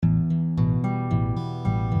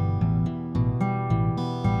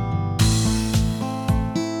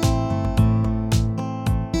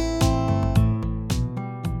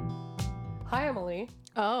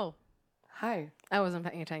Oh, Hi. I wasn't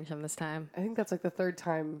paying attention this time. I think that's like the third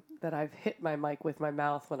time that I've hit my mic with my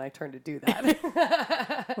mouth when I turn to do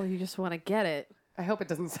that. Well, you just want to get it. I hope it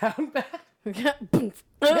doesn't sound bad.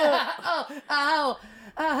 Oh, Ow.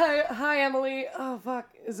 Hi, Emily. Oh, fuck.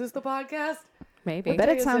 Is this the podcast? maybe. I bet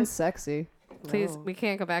day it is sounds it? sexy. Please, No. we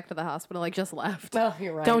can't go back to the hospital. I just left. No,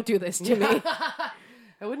 you're right. Don't do this to me. I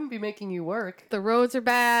wouldn't be making you work. The roads are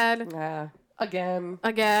bad. Again.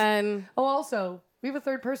 Again. Oh, also, we have a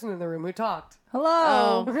third person in the room who talked.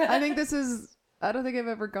 Hello. Oh. I think this is. I don't think I've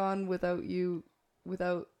ever gone without you.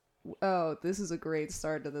 Oh, this is a great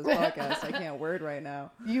start to this podcast. I can't word right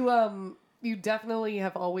now. You definitely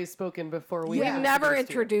have always spoken before we. We Yeah. never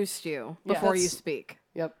introduced introduced you Yeah. before you That's- speak.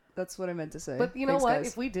 you. Yep. That's what I meant to say. But you know Thanks, what? guys.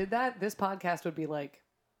 If we did that, this podcast would be like,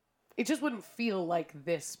 it just wouldn't feel like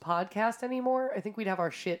this podcast anymore. I think we'd have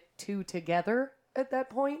our shit together at that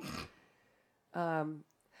point. I'm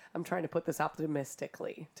trying to put this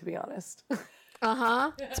optimistically, to be honest.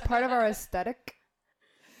 Uh-huh. It's part of our aesthetic.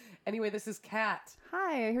 Anyway, this is Kat.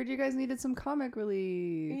 Hi, I heard you guys needed some comic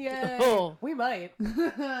relief. Yay. Oh. We might.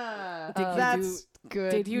 That's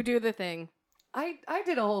good. Did you do the thing? I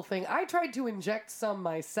did a whole thing. I tried to inject some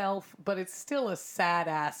myself, but it's still a sad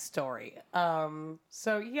ass story.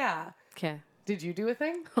 So yeah. Okay. Did you do a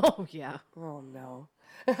thing? Oh, yeah. Oh no.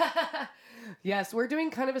 Yes, we're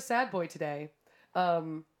doing kind of a sad boy today.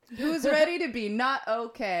 Who's ready to be not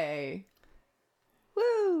okay?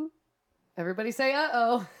 Woo! Everybody say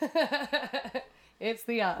uh-oh. It's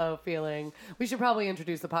the uh-oh feeling. We should probably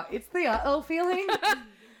introduce the It's the uh-oh feeling.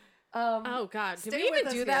 Oh, God. Did Stay we with even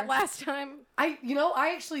us do that here. last time? I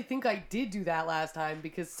actually think I did do that last time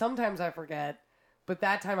because sometimes I forget. But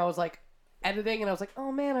that time I was like editing and I was like,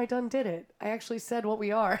 oh man, I done did it. I actually said what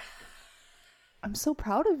we are. I'm so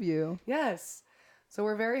proud of you. Yes. So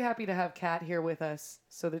we're very happy to have Kat here with us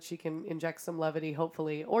so that she can inject some levity,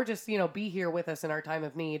 hopefully, or just, be here with us in our time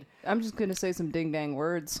of need. I'm just gonna say some ding dang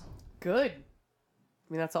words. Good. I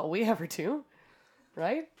mean, that's all we ever do,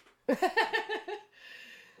 right? I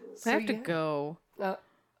have to go.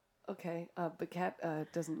 Okay, but Kat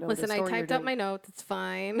doesn't know Listen, the I story typed you're up my notes. It's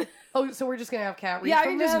fine. Oh, so we're just going to have Kat read Yeah, I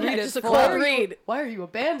from can just them? read it Just a full. quick read. Why are you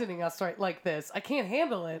abandoning us right like this? I can't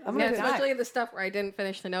handle it. I'm Yeah, going to die. especially the stuff where I didn't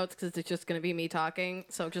finish the notes because it's just going to be me talking.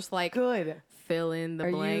 So just like Good. fill in the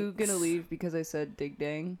Are blanks. you gonna leave because I said dig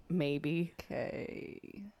dang? Maybe.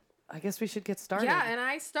 Okay. I guess we should get started. Yeah, and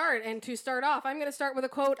I start. And to start off, I'm going to start with a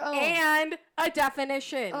quote Oh. and a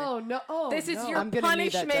definition. Oh, no. Oh, This is no. your I'm gonna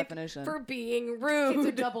need that punishment definition. for being It's a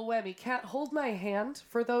rude. double whammy. Kat, hold my hand.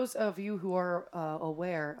 For those of you who are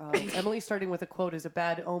aware, Emily starting with a quote is a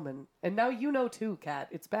bad omen. And now you know too, Kat.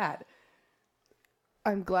 It's bad.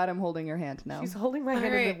 I'm glad I'm holding your hand now. She's holding my hand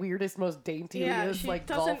in Alright. the weirdest, most daintiest, Yeah, she like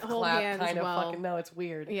doesn't golf hold clap hands kind of well. fucking. No, it's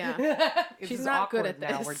weird. Yeah. This She's is not good awkward at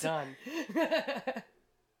now. this. We're done.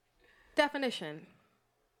 Definition.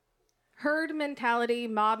 Herd mentality,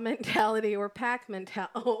 mob mentality, or pack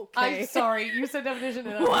mentality. Okay. I'm sorry. You said definition,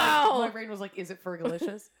 and Wow. my brain was like, "Is it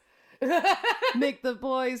fergalicious?" Make the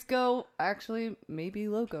boys go. Actually, maybe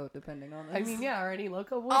loco, depending on this. I mean, yeah. Are any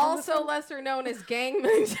loco boys? Also lesser known as gang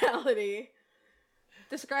mentality.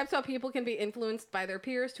 Describes how people can be influenced by their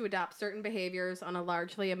peers to adopt certain behaviors on a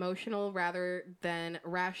largely emotional rather than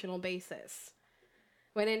rational basis.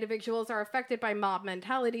 When individuals are affected by mob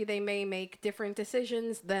mentality, they may make different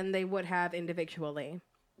decisions than they would have individually.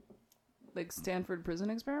 like Stanford prison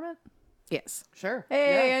experiment. Yes. Sure.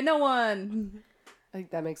 Hey, Yeah. I know one. I think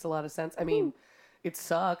that makes a lot of sense. I mean, it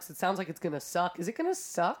sucks. It sounds like it's gonna suck. Is it gonna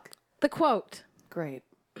suck? The quote. Great.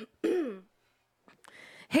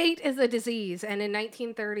 Hate is a disease, and in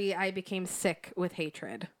 1930, I became sick with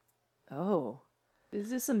hatred. Oh, Is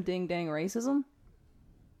this some ding dang racism?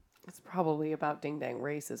 it's probably about ding dang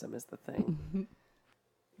racism is the thing.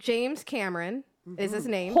 James Cameron is his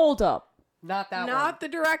name. Hold up. Not that one. Not the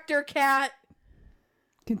director, Kat.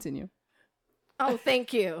 Continue. Oh,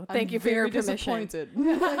 thank you. Thank you for your permission. Disappointed.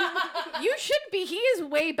 You should be. He is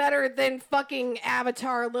way better than fucking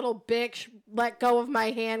Avatar, little bitch. Let go of my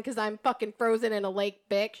hand because I'm fucking frozen in a lake,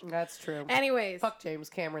 bitch. That's true. Anyways. Fuck James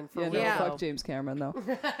Cameron for Yeah, real. no, Yeah. fuck James Cameron though.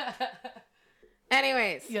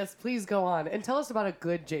 Anyways. Yes, please go on and tell us about a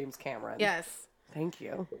good James Cameron. Yes. Thank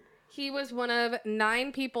you. He was one of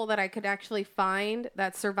 9 people that I could actually find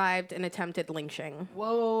that survived an attempted lynching.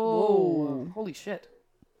 Whoa. Holy shit.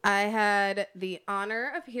 I had the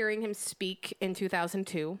honor of hearing him speak in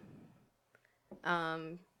 2002.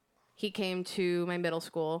 He came to my middle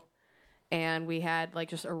school, and we had like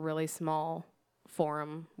just a really small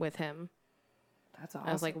forum with him. That's awesome.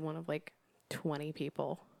 I was like one of like 20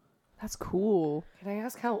 people. That's cool. Can I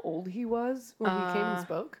ask how old he was when he came and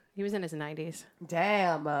spoke? He was in his 90s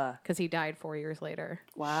Damn. because he died 4 years later.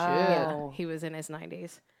 Wow. Yeah, he was in his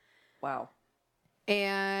 90s. Wow.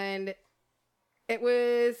 And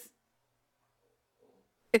it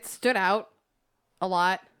stood out a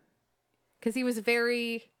lot because he was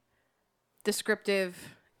very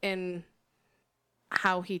descriptive in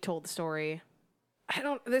how he told the story.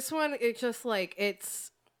 This one, it's just like,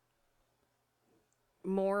 it's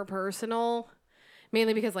more personal,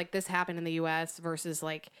 mainly because like this happened in the US versus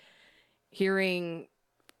like hearing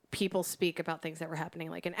people speak about things that were happening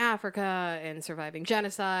like in Africa and surviving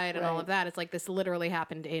genocide and all of that. It's like this literally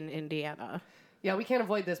happened in Indiana. Yeah, we can't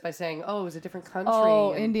avoid this by saying, oh, it was a different country.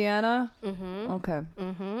 Oh, and- Indiana? Mm-hmm. Okay.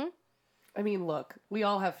 Mm-hmm. I mean, look, we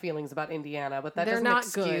all have feelings about Indiana, but that They're doesn't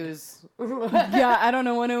not good. excuse... Yeah, I don't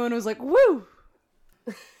know when anyone was like, woo!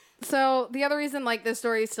 So the other reason like this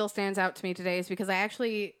story still stands out to me today is because I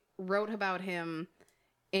actually wrote about him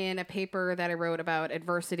in a paper that I wrote about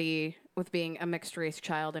adversity with being a mixed race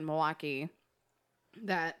child in Milwaukee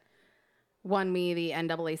that won me the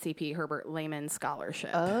NAACP Herbert Lehman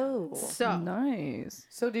Scholarship. Oh. So Nice.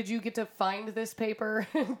 So did you get to find this paper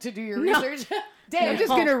to do your No. research? I'm Damn. just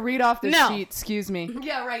going to read off the No. sheet. Excuse me.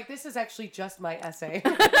 Yeah, right. This is actually just my essay.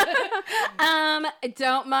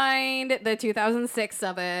 don't mind the 2006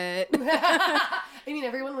 of it. I mean,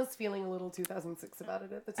 everyone was feeling a little 2006 about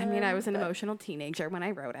it at the I time. mean, I was an but- emotional teenager when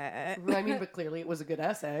I wrote it. I mean, but clearly it was a good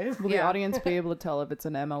essay. Will the Yeah. audience be able to tell if it's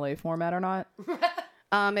an MLA format or not?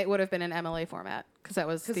 It would have been an MLA format because that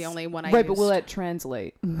was the only one I Right, used. but will it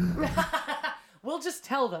translate? We'll just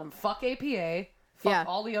tell them, fuck APA, fuck Yeah.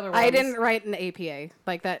 all the other ones. I didn't write an APA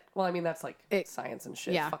like that. Well, I mean, that's like science and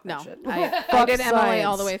shit. Yeah, Fuck no. that shit. I Fuck did MLA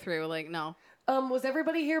all the science. way through. Like, no. Was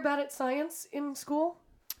everybody here bad at science in school?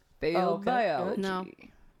 Failed okay. biology. No.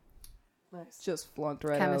 Nice. Just flunked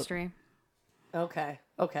right Chemistry. Okay.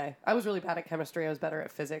 I was really bad at chemistry. I was better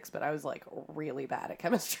at physics, but I was like really bad at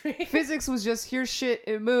chemistry. out. Physics was just, here's shit,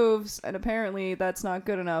 it moves, and apparently that's not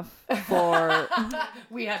good enough for...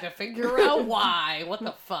 We had to figure out why. What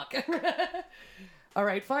the fuck? All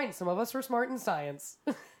right, fine. Some of us were smart in science.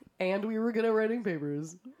 And we were good at writing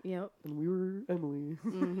papers. Yep. And we were Emily.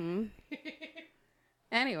 Mm-hmm.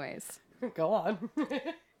 Anyways, Go on.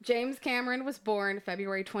 James Cameron was born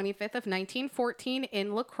February 25th of 1914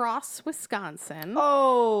 in La Crosse, Wisconsin,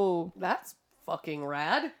 Oh! That's fucking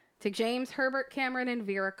rad. to James Herbert Cameron and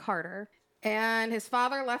Vera Carter. And his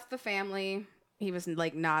father left the family. He was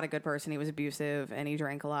like not a good person. He was abusive and he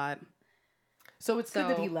drank a lot. So it's good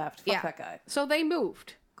that he left. Fuck yeah. that guy. So they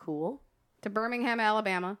moved Cool. to Birmingham,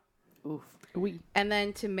 Alabama, Oof. Oui. and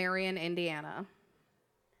then to Marion, Indiana.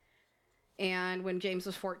 And when James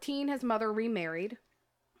was 14, his mother remarried.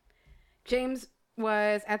 James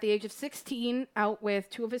was, at the age of 16, out with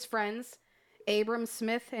two of his friends, Abram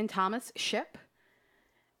Smith and Thomas Shipp.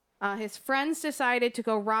 His friends decided to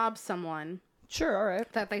go rob someone Sure, all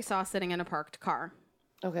right. that they saw sitting in a parked car.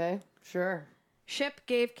 Okay. Sure. Shipp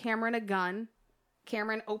gave Cameron a gun.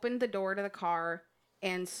 Cameron opened the door to the car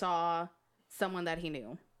and saw someone that he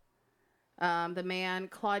knew. The man,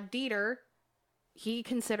 Claude Dieter, he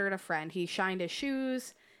considered a friend. He shined his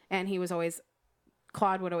shoes, and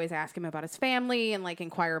Claude would always ask him about his family and, like,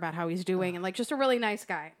 inquire about how he's doing, and, like, just a really nice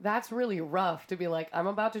guy. That's really rough to be like, I'm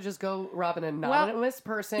about to just go rob an anonymous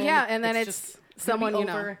person. Yeah, and then it's just gonna be someone you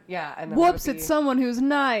know. over. Yeah, and then Whoops, that would it's be- someone who's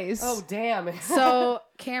nice. Oh, damn. So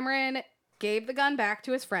Cameron gave the gun back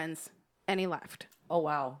to his friends, and he left. Oh,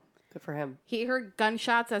 wow. Good for him. He heard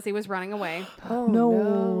gunshots as he was running away, Oh,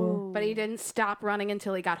 No. but he didn't stop running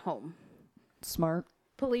until he got home. Smart.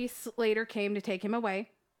 Police later came to take him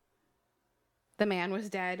away. The man was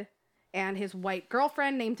dead, and his white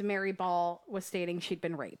girlfriend named Mary Ball was stating she'd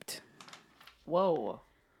been raped. Whoa.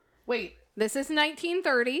 Wait, This is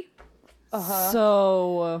 1930.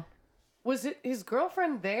 So, was it his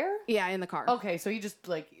girlfriend there? Yeah, in the car. Okay, so he just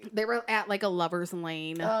like, They were at like a lover's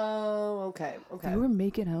lane. oh, okay. they were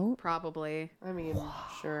making out? Probably. I mean,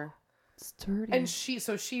 sure. It's dirty. And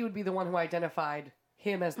she would be the one who identified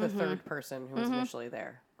him as the third person who was initially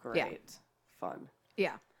there. Great. Yeah. Fun.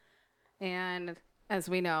 Yeah. And as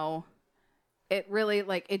we know, it really,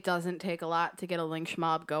 like, it doesn't take a lot to get a lynch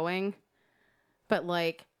mob going. But,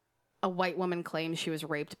 like, a white woman claims she was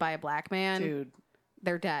raped by a black man. Dude.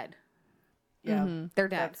 They're dead. Yeah. They're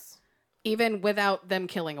dead. That's Even without them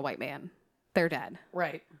killing a white man. They're dead.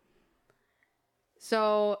 right.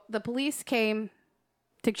 So the police came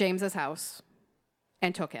to James's house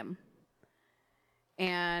and took him.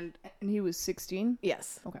 And he was 16?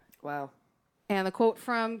 yes. Okay. Wow. And the quote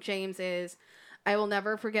from James is, "I will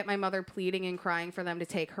never forget my mother pleading and crying for them to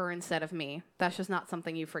take her instead of me. That's just not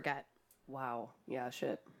something you forget." Wow. Yeah,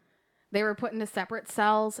 shit. They were put into separate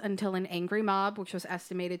cells until an angry mob, which was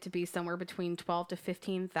estimated to be somewhere between 12 to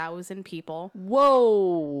 15,000 people,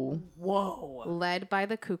 Whoa. Whoa. led by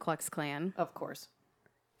the Ku Klux Klan, Of course.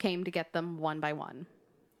 came to get them one by one.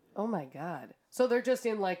 Oh my God. So they're just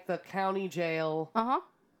in like the county jail. Uh-huh.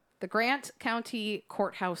 The Grant County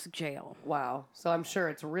Courthouse Jail. Wow. So I'm sure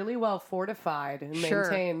it's really well fortified and Sure.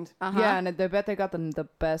 maintained. Uh-huh. Yeah, and I bet they got them the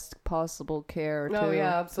best possible care, too. Oh,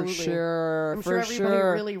 yeah, absolutely. For sure. I'm for sure everybody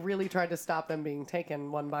sure. really, really tried to stop them being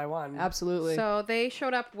taken one by one. Absolutely. So they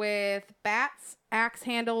showed up with bats, axe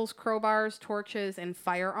handles, crowbars, torches, and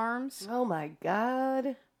firearms. Oh my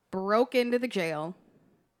God. Broke into the jail.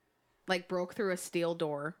 Like, broke through a steel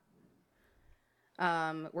door.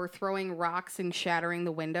 Were throwing rocks and shattering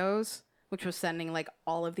the windows, which was sending, like,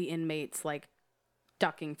 all of the inmates, like,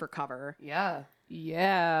 ducking for cover. Yeah.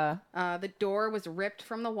 yeah. The door was ripped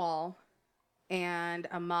from the wall, and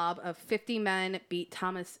a mob of 50 men beat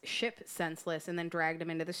Thomas Shipp senseless and then dragged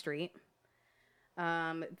him into the street.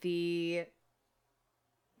 The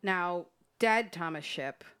now dead Thomas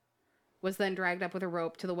Shipp was then dragged up with a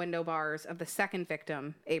rope to the window bars of the second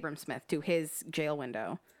victim, Abram Smith, to his jail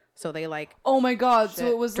window. So they, like, Oh my God. So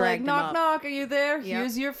Shit. it was like, Dragged him knock, up. knock, are you there? Yep.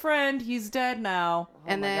 Here's your friend. He's dead now. Oh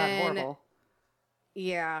And my then- God, horrible.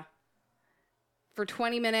 yeah. For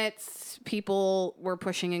 20 minutes, people were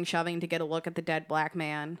pushing and shoving to get a look at the dead black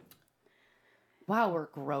man. Wow, we're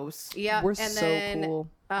gross. Yeah, We're and so then cool.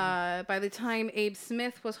 by the time Abe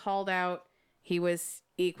Smith was hauled out, he was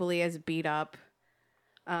equally as beat up.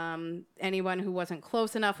 Anyone who wasn't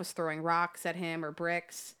close enough was throwing rocks at him or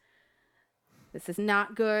bricks. This is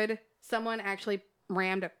not good. Someone actually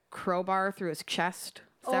rammed a crowbar through his chest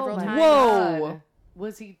several my times. Whoa. God.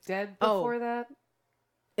 Was he dead Oh. before that?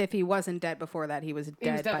 If he wasn't dead before that, he was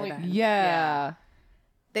dead by definitely- then. Yeah.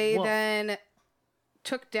 They Woof. then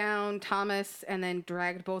took down Thomas and then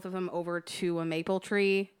dragged both of them over to a maple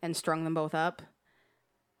tree and strung them both up.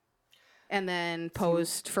 And then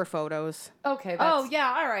posed for photos. Okay. Oh,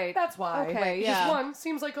 yeah. All right. That's why. Okay, Just yeah. one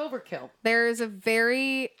seems like overkill. There's a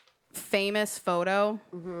very famous photo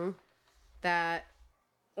that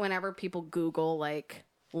whenever people Google, like,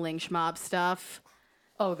 lynch mob stuff,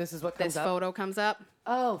 Oh, this is what comes this up. photo comes up.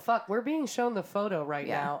 Oh, fuck. We're being shown the photo right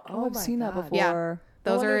Yeah. now. Oh, I've my seen that God. before. Yeah.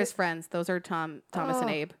 Those wonder- are his friends. Those are Thomas and Oh.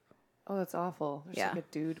 Abe. Oh, that's awful. There's Yeah. like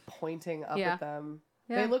a dude pointing up Yeah. at them.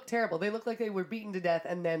 Yeah. They look terrible. They look like they were beaten to death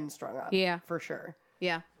and then strung up. Yeah. For sure.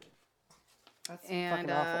 Yeah. That's And,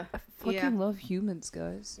 fucking awful. I fucking Yeah. love humans,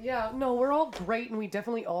 guys. Yeah, no, we're all great and we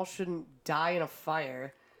definitely all shouldn't die in a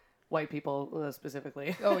fire. White people,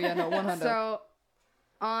 specifically. Oh, yeah. No, 100. So,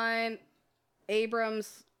 on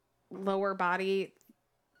Abram's lower body,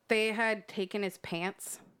 they had taken his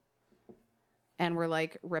pants and were,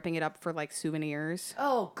 like, ripping it up for, like, souvenirs.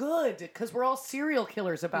 Oh, good, because we're all serial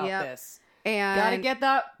killers about Yep. this. And Gotta get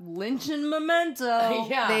that lynching memento.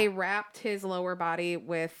 Yeah. they wrapped his lower body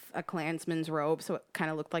with a Klansman's robe, so it kind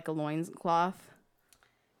of looked like a loincloth.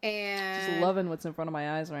 And Just loving what's in front of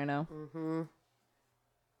my eyes right now.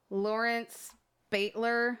 Lawrence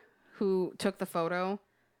Baitler, who took the photo,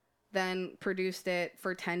 then produced it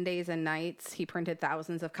for 10 days and nights. He printed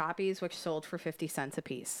thousands of copies, which sold for 50 cents a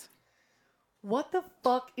piece. What the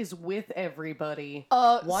fuck is with everybody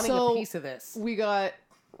wanting so a piece of this? We got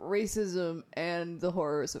racism and the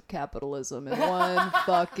horrors of capitalism in one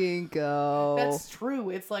fucking go. That's true.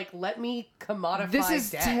 It's like, let me commodify This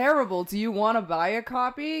is death. terrible. Do you want to buy a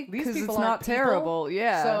copy? These Because it's people not aren't people, terrible.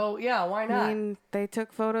 Yeah. So, yeah, why not? I mean, they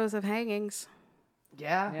took photos of hangings.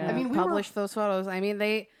 yeah. Yeah. I mean, we were... Published those photos. I mean,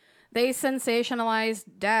 they sensationalized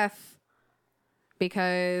death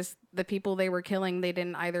because the people they were killing, they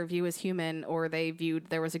didn't either view as human or they viewed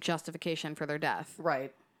there was a justification for their death.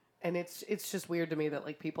 Right. And it's just weird to me that,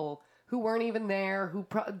 like, people who weren't even there, who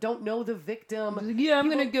don't know the victim. yeah, I'm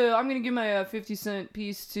gonna give my 50-cent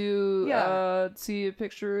piece to Yeah. see a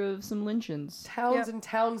picture of some lynchings. Towns Yep. and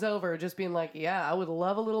towns over just being like, yeah, I would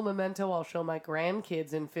love a little memento I'll show my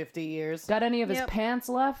grandkids in 50 years. Got any of his Yep. pants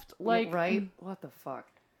left? Like, Yeah, right? What the fuck?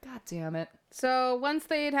 God damn it. So once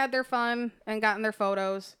they'd had their fun and gotten their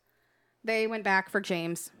photos, they went back for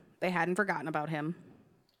James. They hadn't forgotten about him.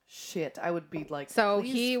 Shit, I would be like, So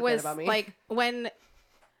please he forget was about me. like,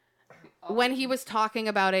 when he was talking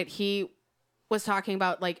about it, he was talking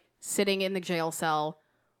about, like, sitting in the jail cell,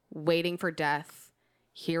 waiting for death,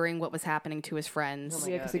 hearing what was happening to his friends, Oh my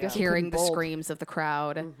Yeah, God, because I guess hearing he the couldn't bolt. screams of the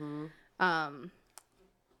crowd.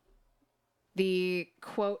 The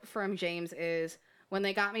quote from James is, "When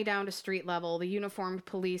they got me down to street level, the uniformed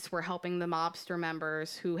police were helping the mobster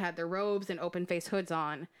members who had their robes and open face hoods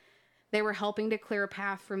on. They were helping to clear a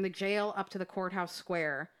path from the jail up to the courthouse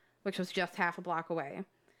square, which was just half a block away.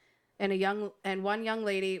 and one young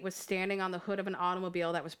lady was standing on the hood of an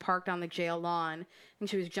automobile that was parked on the jail lawn, and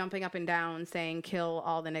she was jumping up and down saying, "Kill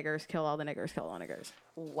all the niggers, kill all the niggers, kill all the niggers."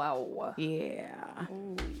 Wow. Yeah.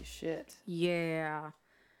 Holy shit. Yeah.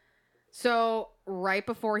 So right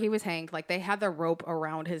before he was hanged, like they had the rope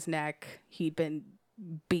around his neck. He'd been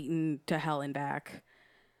beaten to hell and back.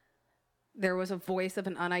 There was a voice of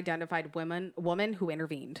an unidentified woman who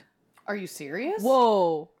intervened. Are you serious?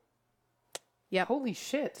 Whoa. Yep. Holy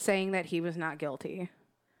shit. Saying that he was not guilty.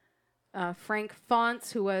 Frank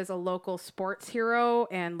Fonts, who was a local sports hero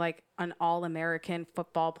and like an all-American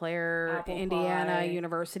football player Apple at Indiana pie.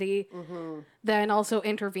 University, then also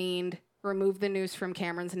intervened, removed the noose from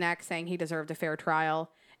Cameron's neck, saying he deserved a fair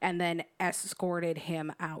trial, and then escorted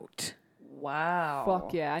him out. Wow.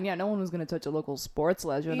 Fuck yeah. And yeah, no one was going to touch a local sports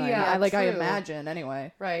legend. Yeah, I true. imagine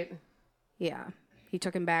anyway. Right. Yeah. He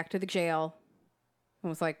took him back to the jail and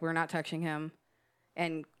was like, "We're not touching him."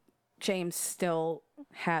 And James still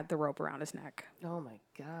had the rope around his neck. Oh my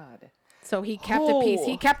god. So he kept a piece.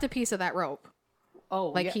 He kept a piece of that rope. Oh,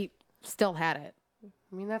 Like yeah. he still had it.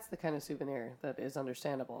 I mean, that's the kind of souvenir that is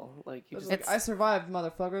understandable. Like you It's just like, I survived,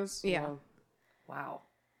 motherfuckers. Yeah. know, wow.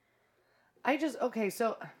 Okay,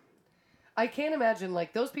 so I can't imagine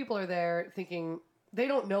like those people are there thinking they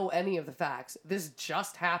don't know any of the facts. This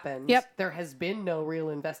just happened. Yep. There has been no real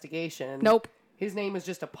investigation. Nope. His name was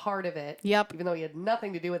just a part of it. Yep. Even though he had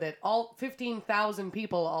nothing to do with it. All 15,000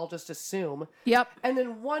 people all just assume. Yep. And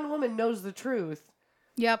then one woman knows the truth.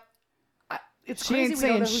 Yep. It's She crazy ain't we don't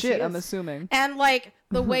saying know who she shit, is. I'm assuming. And like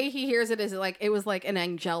the way he hears it is like it was like an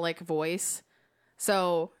angelic voice.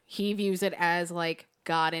 So he views it as like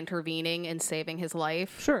God intervening and saving his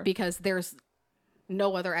life. Sure. Because there's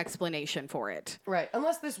no other explanation for it. Right.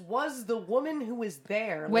 Unless this was the woman who was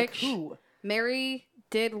there. Like Which who? Mary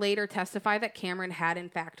did later testify that Cameron had in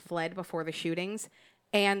fact fled before the shootings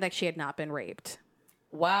and that she had not been raped.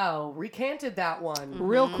 Wow. Recanted that one.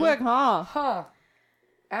 Real quick, huh? Huh.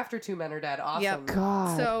 After 2 men are dead. Awesome. Yep.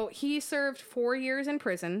 God. So he served 4 years in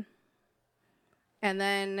prison. And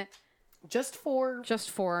then Just for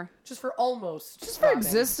almost. Just for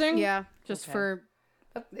existing? yeah, just Okay. for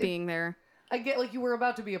being there. I get like you were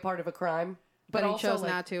about to be a part of a crime, But but he also, chose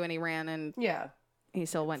like, not to, and he ran, and Yeah. he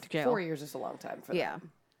still went to jail. 4 years is a long time for Yeah. that.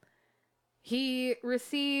 He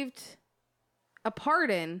received a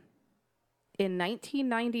pardon in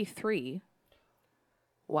 1993.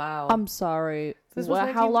 Wow. I'm sorry. This was How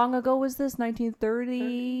 19 long ago was this?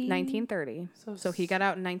 1930? 1930. So he got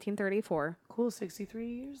out in 1934. Cool. 63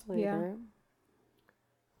 years later. Yeah.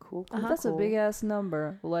 Cool. That's a big ass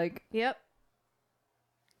number. Like, Yep.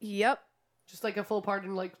 Yep. Just like a full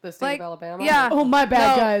pardon, like the state Like, of Alabama. yeah. oh my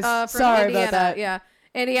bad, guys. From Sorry Indiana. about that. Yeah.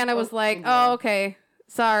 Indiana was like, Indiana. "Oh, okay.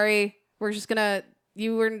 Sorry. We're just gonna.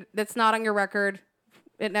 That's not on your record.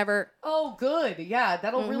 It never. Oh, good. Yeah,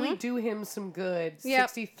 that'll really do him some good. Yep.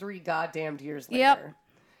 63 goddamned years later. Yep.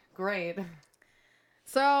 Great.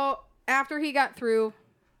 So after he got through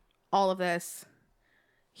all of this,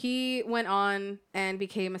 he went on and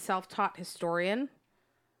became a self-taught historian,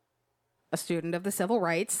 a student of the civil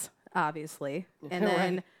rights, obviously, and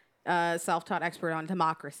then a self-taught expert on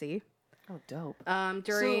democracy. Oh, dope.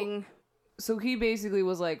 During So he basically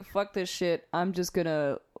was like, fuck this shit. I'm just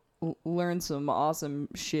gonna learn some awesome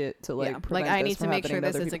shit to like prevent I this need to from make happening sure to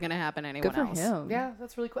this other isn't people. going to happen to anyone Good for else. him. Yeah,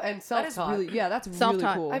 that's really cool. And That is self-taught. really, that's really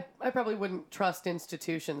Self-taught. cool. I probably wouldn't trust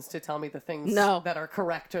institutions to tell me the things No. that are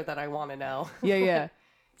correct or that I want to know. yeah. Yeah,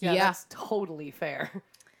 Yeah. that's totally fair.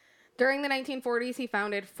 During the 1940s, he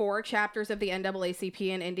founded 4 chapters of the NAACP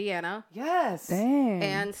in Indiana Yes. Dang.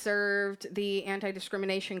 and served the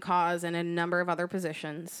anti-discrimination cause in a number of other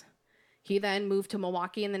positions. He then moved to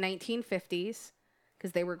Milwaukee in the 1950s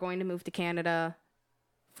because they were going to move to Canada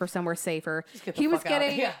for somewhere safer. Get the He was fuck out.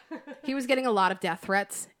 getting Yeah. he was getting a lot of death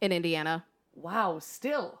threats in Indiana. Wow,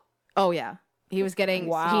 still. Oh yeah. He was getting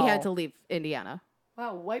Wow. he had to leave Indiana.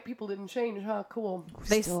 Wow, white people didn't change, huh? Cool.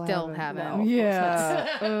 They still haven't. No. yeah.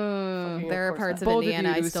 Fucking There are of course parts of Both of Indiana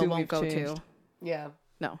you I to still assume won't we've go changed. to. Yeah.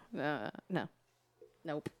 No.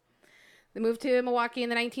 Nope. They moved to Milwaukee in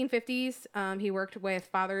the 1950s. He worked with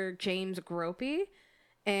Father James Gropey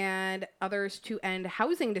and others to end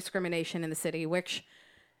housing discrimination in the city, which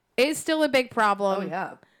is still a big problem.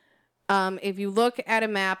 Oh, yeah. If you look at a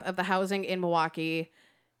map of the housing in Milwaukee,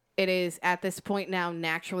 it is at this point now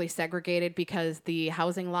naturally segregated because the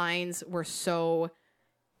housing lines were so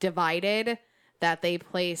divided that they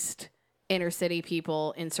placed inner city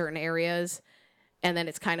people in certain areas. And then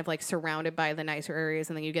it's kind of like surrounded by the nicer areas.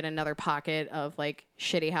 And then you get another pocket of like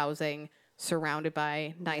shitty housing surrounded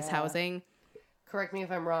by nice housing. correct me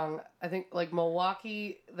if I'm wrong, I think like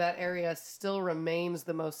Milwaukee, that area still remains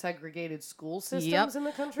the most segregated school systems in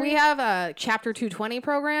the country. We have a Chapter 220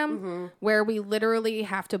 program where we literally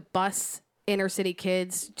have to bus inner city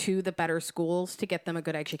kids to the better schools to get them a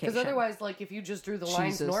good education. Because otherwise, like, if you just drew the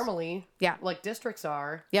lines normally, like districts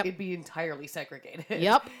are, it'd be entirely segregated.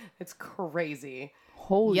 Yep. It's crazy.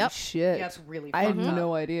 Holy shit. Yeah, it's really I had fucked up.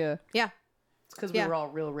 no idea. Yeah. It's because we were all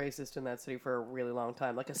real racist in that city for a really long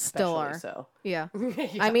time. Like, especially Still are. so. Yeah. Yeah.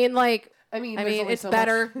 I mean, there's only it's so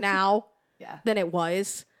better much. now Yeah. than it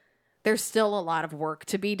was. There's still a lot of work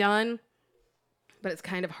to be done, but it's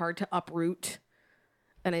kind of hard to uproot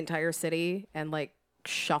an entire city and, like,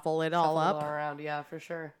 shuffle it all up. Around, yeah, for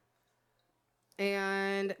sure.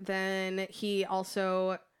 And then he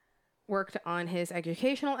also worked on his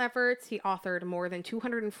educational efforts. He authored more than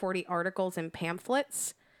 240 articles and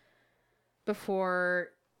pamphlets before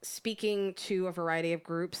speaking to a variety of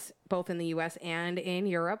groups, both in the U.S. and in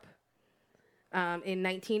Europe. In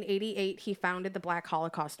 1988, he founded the Black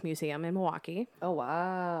Holocaust Museum in Milwaukee. Oh,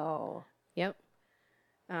 wow. Yep.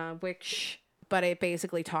 But it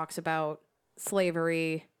basically talks about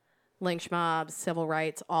slavery, lynch mobs, civil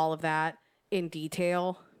rights, all of that in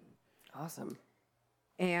detail. Awesome.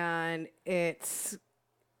 And it's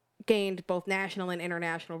gained both national and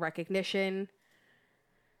international recognition.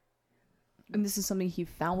 And this is something he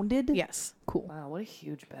founded? Yes. Cool. Wow, what a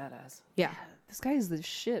huge badass. Yeah. This guy is the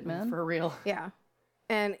shit, man. For real. Yeah.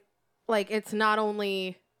 And, like, it's not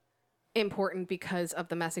only important because of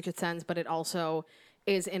the message it sends, but it also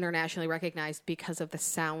is internationally recognized because of the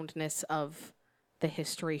soundness of the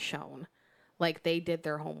history shown. Like, they did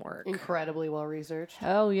their homework. Incredibly well researched.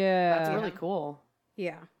 Hell yeah. That's really cool.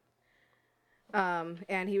 Yeah.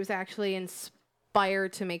 And he was actually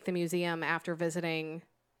inspired to make the museum after visiting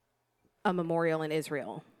a memorial in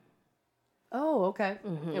Israel. Oh, okay.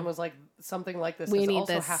 It was like something like this We has need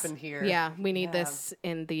also this. happened here. Yeah, we need this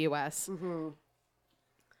in the U.S.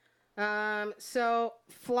 So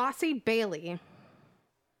Flossie Bailey.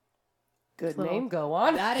 Good name. Go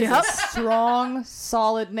on. That is a strong,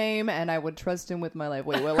 solid name, and I would trust him with my life.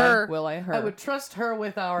 Wait, will Her. I? Will I? Her. I would trust her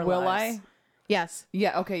with our Will lives. I? Yes.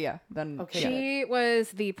 Yeah, okay, yeah. Then Okay. She was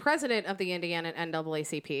the president of the Indiana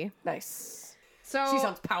NAACP. Nice. So She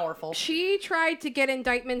sounds powerful. she tried to get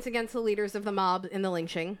indictments against the leaders of the mob in the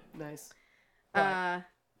lynching. Nice.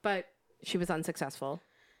 But she was unsuccessful.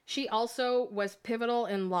 She also was pivotal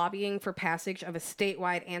in lobbying for passage of a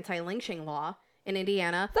statewide anti-lynching law in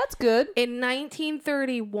Indiana. That's good. In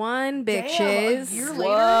 1931, bitches. Damn, a year later?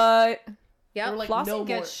 What? Yep. They were like, Flossie no more.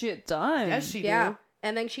 gets shit done. Yes, she Yeah. do.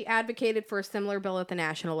 And then she advocated for a similar bill at the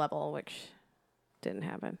national level, which didn't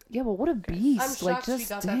happen. Yeah, but what a beast. I'm Like, shocked she just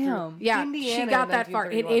got that through. damn. Yeah, Indiana she got that far.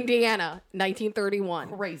 In 1931. Indiana,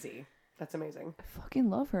 1931. Crazy. That's amazing. I fucking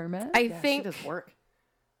love her, man. I Yeah, think she does work.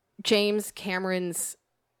 James Cameron's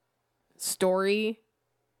story,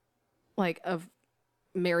 like, of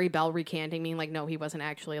Mary Bell recanting, being like, no, he wasn't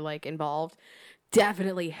actually, like, involved,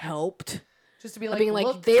 definitely helped. Just to be like, Being like,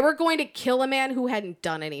 look, they were going to kill a man who hadn't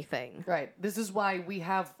done anything. right. This is why we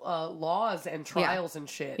have laws and trials and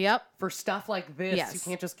shit. Yep. For stuff like this, Yes. you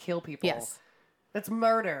can't just kill people. Yes. That's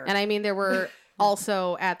murder. And I mean, there were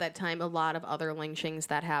also, at that time, a lot of other lynchings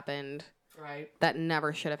that happened right. that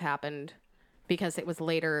never should have happened because it was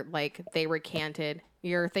later, like, they recanted.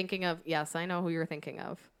 You're thinking of, yes, I know who you're thinking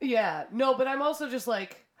of. Yeah. No, but I'm also just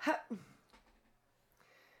like,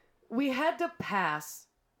 we had to pass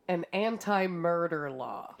an anti-murder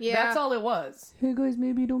law. Yeah. That's all it was. Hey guys,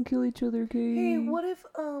 maybe don't kill each other, okay? Hey, what if,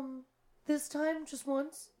 this time, just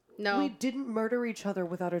once, No. we didn't murder each other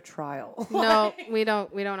without a trial? No, we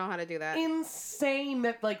don't know how to do that. Insane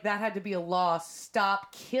that, like, that had to be a law.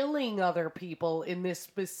 Stop killing other people in this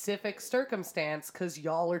specific circumstance because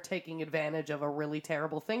y'all are taking advantage of a really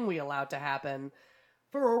terrible thing we allowed to happen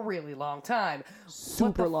for a really long time.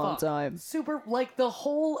 Super long time. Super, like, the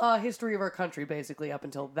whole history of our country, basically, up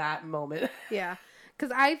until that moment. Yeah.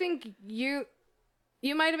 Because I think you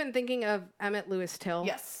might have been thinking of Emmett Lewis Till.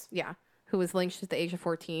 Yes. Yeah. Who was lynched at the age of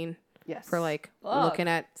 14 Yes. for, like, looking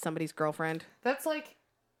at somebody's girlfriend. That's, like,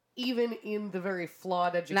 even in the very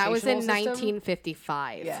flawed And educational that was in system.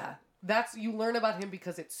 1955. Yeah. You learn about him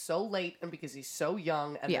because it's so late and because he's so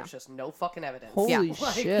young and Yeah. there's just no fucking evidence. Holy Yeah.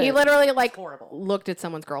 shit. He literally, like, horrible. looked at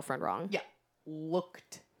someone's girlfriend wrong. Yeah.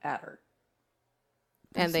 Looked at her.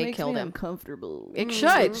 And This they makes killed me him. uncomfortable. It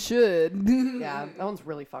should. It should. Yeah, that one's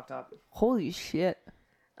really fucked up. Holy shit.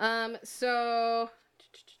 So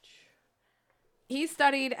he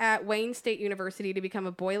studied at Wayne State University to become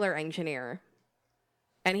a boiler engineer.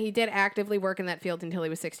 And he did actively work in that field until he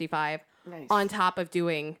was 65, Nice. on top of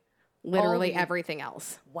doing literally everything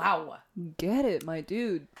else. Wow. Get it, my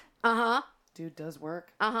dude. Uh-huh. Dude does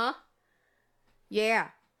work. Uh-huh. Yeah.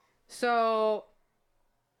 So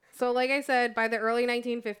like I said, by the early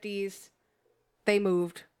 1950s, they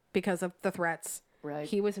moved because of the threats. Right.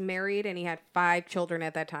 He was married and he had 5 children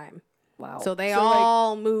at that time. Wow. So they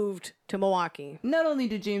all moved to Milwaukee. Not only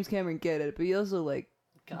did James Cameron get it, but he also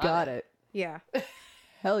got it. Yeah.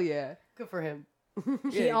 Hell yeah. Good for him.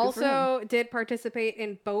 He also did participate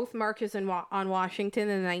in both marches on Washington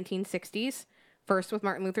in the 1960s. First with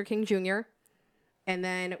Martin Luther King Jr. and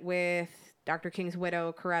then with Dr. King's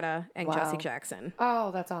widow, Coretta, and Jesse Jackson.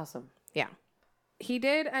 Oh, that's awesome. Yeah. He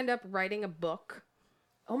did end up writing a book.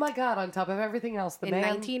 Oh my God, on top of everything else, in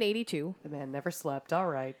 1982. The man never slept. All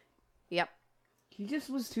right. Yep. He just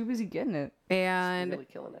was too busy getting it. And He's really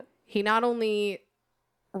killing it. he not only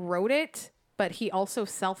wrote it, but he also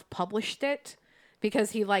self-published it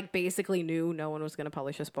because he basically knew no one was going to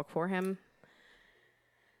publish this book for him.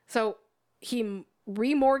 So he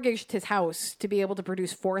remortgaged his house to be able to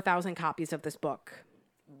produce 4,000 copies of this book.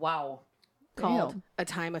 Wow. Called Damn. A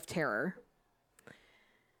Time of Terror.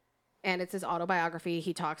 And it's his autobiography.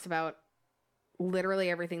 He talks about literally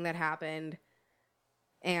everything that happened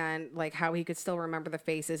and how he could still remember the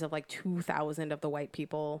faces of 2,000 of the white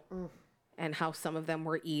people and how some of them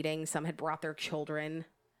were eating. Some had brought their children.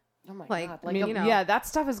 Oh my Like, God. I mean, Yeah, that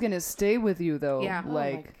stuff is gonna stay with you though. Yeah. Oh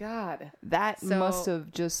my God. That So- must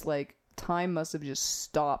have just time must have just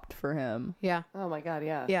stopped for him. Yeah. Oh my God,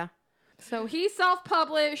 yeah. Yeah. So he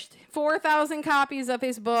self-published 4,000 copies of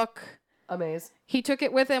his book. Amaze. He took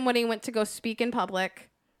it with him when he went to go speak in public,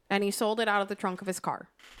 and he sold it out of the trunk of his car.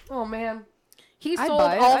 Oh man. He I'd sold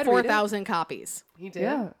buy it. all I'd read it. 4,000 copies. He did.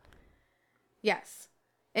 Yeah. Yes.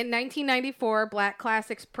 In 1994, Black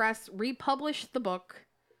Classics Press republished the book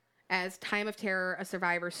as Time of Terror, A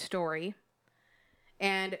Survivor's Story.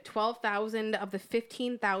 And 12,000 of the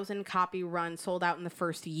 15,000 copy run sold out in the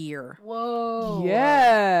first year. Whoa.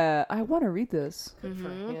 Yeah. I want to read this. Good for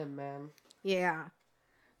him, man. Yeah.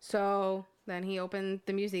 So then he opened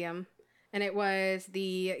the museum, and it was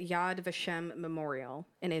the Yad Vashem Memorial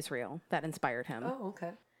in Israel that inspired him. Oh,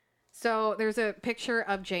 okay. So there's a picture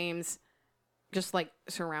of James just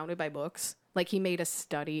surrounded by books. He made a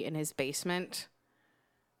study in his basement.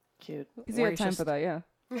 Cute. Because he Where had he's time just- for that, yeah.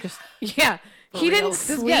 Yeah. He real. didn't This-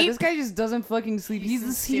 sleep. This guy just doesn't fucking sleep. He's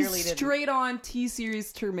sincerely didn't. straight on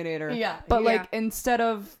T-series Terminator. Yeah. But Yeah. instead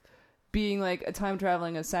of being a time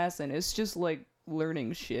traveling assassin, it's just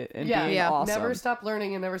learning shit and Yeah, being yeah. awesome. Never stop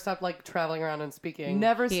learning and never stop like traveling around and speaking.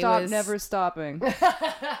 Never He stop, was- never stopping.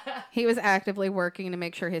 He was actively working to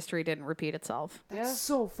make sure history didn't repeat itself. Yeah, That's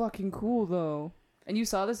so fucking cool though. And you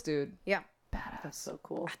saw this dude. Yeah. that's so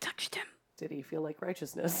cool. I touched him. Did he feel like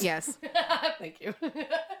righteousness? Yes. Thank you.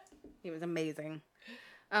 He was amazing.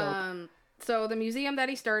 So the museum that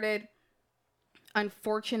he started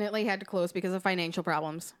unfortunately had to close because of financial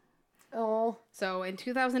problems. Oh, So in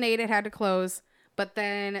 2008 it had to close, but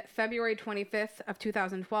then February 25th of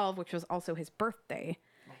 2012, which was also his birthday,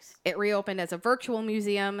 nice. it reopened as a virtual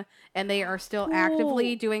museum, and they are still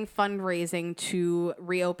actively doing fundraising to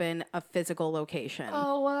reopen a physical location.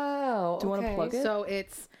 Oh wow. Do you wanna plug it? So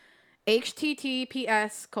it's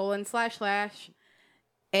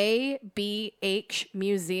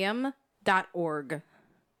https://abhmuseum.org.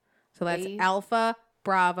 So that's Alpha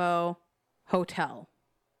Bravo Hotel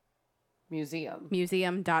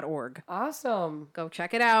museum.org. Awesome. Go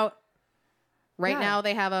check it out. Right Yeah. now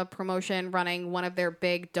they have a promotion running. One of their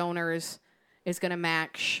big donors is going to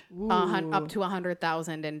match up to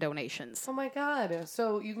 100,000 in donations. Oh my god.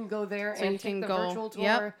 So you can go there So and you take can the go- virtual tour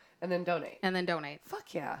yep. and then donate. And then donate.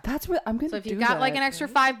 Fuck yeah. That's what I'm gonna So if do. you've got like that. an extra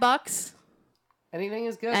 $5 Anything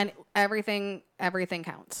is good. and everything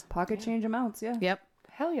counts. pocket change amounts, yeah. Yep.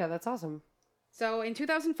 Hell yeah, that's awesome. So in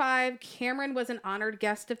 2005, Cameron was an honored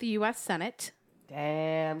guest of the U.S. Senate.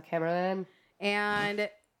 Damn, Cameron. And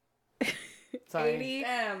Sorry. 80,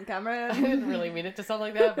 Damn, I Cameron. didn't really mean it to sound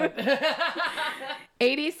like that, but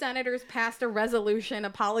 80 senators passed a resolution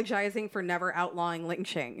apologizing for never outlawing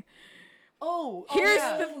lynching. Here's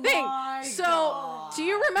the thing. So, do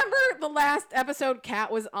you remember the last episode Kat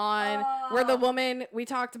was on where the woman we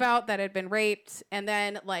talked about that had been raped, and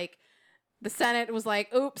then like the Senate was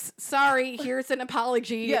like, oops, sorry, here's an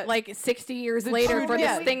apology Yeah. like 60 years later for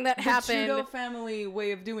this thing that happened. Trudeau family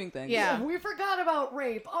way of doing things. Yeah. we forgot about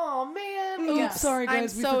rape. Oh man. Oops, Yes. sorry I'm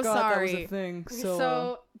guys, we so forgot that was sorry. a thing.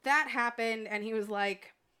 So that happened, and he was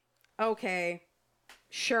like, okay,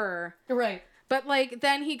 sure. Right. But like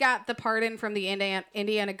then he got the pardon from the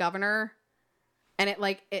Indiana governor, and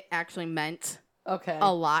it actually meant Okay.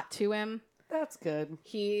 a lot to him. That's good.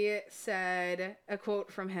 He said, a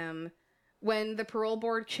quote from him, "When the parole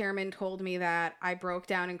board chairman told me that, I broke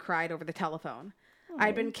down and cried over the telephone.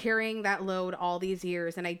 I'd been carrying that load all these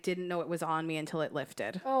years, and I didn't know it was on me until it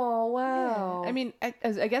lifted." Oh, wow. I mean, I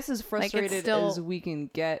guess as frustrated still- as we can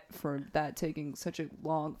get for that taking such a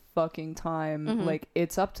long fucking time, like,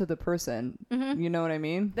 it's up to the person. You know what I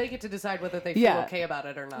mean? They get to decide whether they feel Yeah. okay about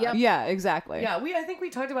it or not. Yep. Yeah, exactly. Yeah, I think we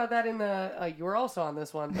talked about that in the, you were also on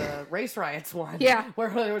this one, the race riots one. Yeah. Where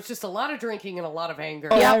there was just a lot of drinking and a lot of anger.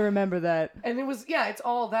 Oh, Yep. I remember that. And it was, it's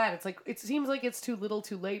all that. It's like, it seems like it's too little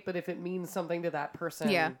too late, but if it means something to that person,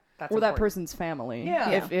 Yeah. that's Or that important. person's family. Yeah.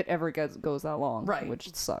 If it ever goes that long. Right.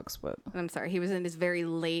 Which sucks, but... I'm sorry, he was in his very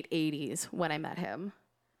late 80s when I met him.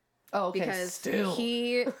 Oh, okay. Because Still.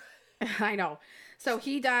 he... I know. So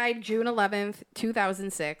he died June 11th,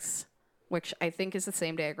 2006, which I think is the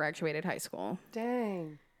same day I graduated high school,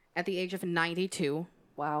 Dang. at the age of 92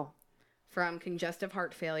 Wow. from congestive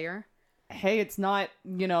heart failure. Hey, it's not,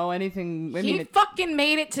 anything... I He mean, fucking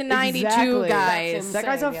made it to 92, Exactly. guys. That's that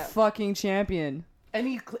guy's a insane, yeah. fucking champion. And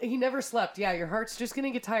he never slept. Yeah, your heart's just going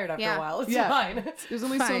to get tired after Yeah. a while. It's Yeah. fine. There's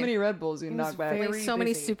only so Fine. many Red Bulls you can He was knock back. very- Only so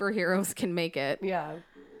many busy. superheroes can make it. Yeah.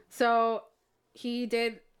 So he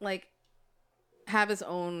did, have his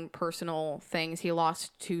own personal things. He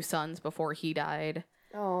lost 2 sons before he died.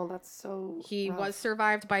 Oh, that's so He rough. was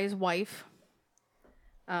survived by his wife.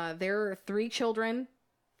 There are 3 children,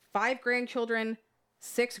 5 grandchildren,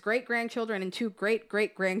 6 great-grandchildren, and 2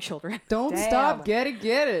 great-great-grandchildren. Don't Damn. stop. Get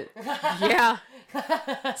it. Yeah.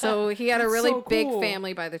 So he had a That's really so big cool.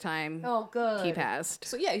 family by the time Oh, good. he passed.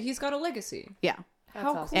 So yeah, he's got a legacy. Yeah. That's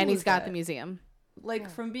How awesome. cool And he's is got that? the museum. Like,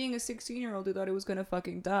 from being a 16-year-old who thought he was going to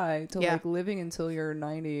fucking die to, Yeah. living until you're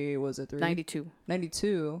 90, was it 3? 92.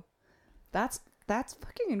 92. That's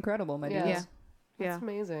fucking incredible, my Yeah. dudes. Yeah. Yeah. That's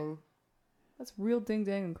amazing. That's real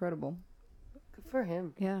ding-dang incredible. Good for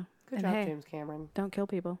him. Yeah. Good And job, hey, James Cameron. don't kill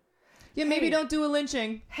people. Yeah, maybe Hey. don't do a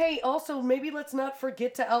lynching. Hey, also, maybe let's not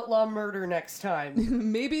forget to outlaw murder next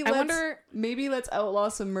time. maybe let's outlaw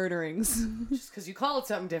some murderings. Just because you call it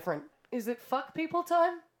something different. Is it fuck people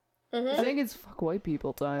time? I think it's fuck white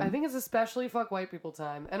people time. I think it's especially fuck white people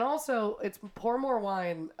time. And also, it's pour more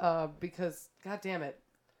wine, because, god damn it.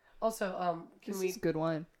 Also, this is good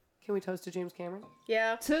wine. can we toast to James Cameron?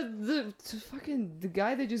 Yeah. To fucking the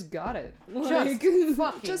guy that just got it.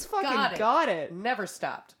 Just fucking got it. Never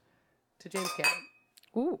stopped. To James Cameron.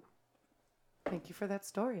 Ooh. Thank you for that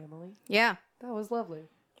story, Emily. Yeah. That was lovely.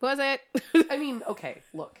 Was it? I mean, okay,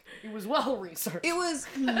 look. It was well researched. It was.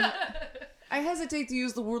 I hesitate to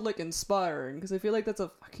use the word inspiring because I feel like that's a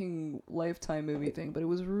fucking Lifetime movie thing, but it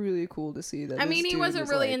was really cool to see that. I this mean, he dude was a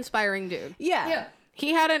really like- inspiring dude. yeah. Yeah.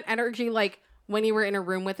 He had an energy when you were in a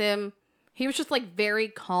room with him, he was just very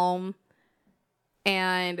calm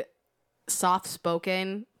and soft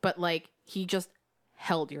spoken, but he just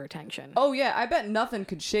held your attention. Oh yeah, I bet nothing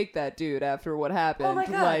could shake that dude after what happened. Oh my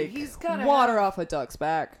God, he's gotta water have- off a duck's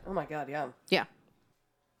back. Oh my god, yeah. Yeah.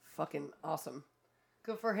 Fucking awesome.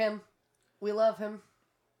 Good for him. We love him.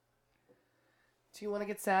 Do you want to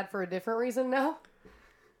get sad for a different reason now?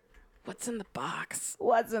 What's in the box?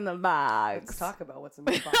 What's in the box? Let's talk about what's in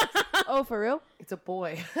the box. Oh, for real? It's a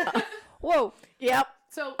boy. Whoa. Yep.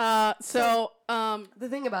 So, The the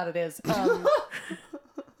thing about it is,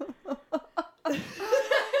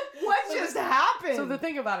 What just happened? so the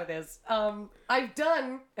thing about it is, I've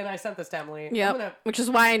done, and I sent this to Emily. I'm Yep. gonna- Which is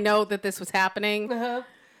why I know that this was happening.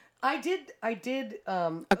 I did,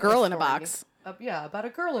 A girl in a story, box. yeah, about a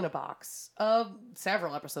girl in a box.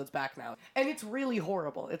 Several episodes back now. And it's really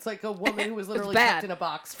horrible. It's like a woman who was literally bad. kept in a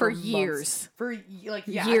box For months. years. For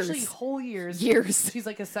Years. actually whole years. Years. She's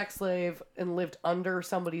like a sex slave and lived under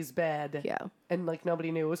somebody's bed. Yeah. And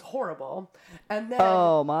nobody knew. It was horrible. And then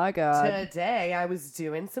Oh my god. today I was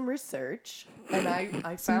doing some research and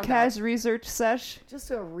I Some found cash out, research sesh.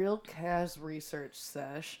 just a real cash research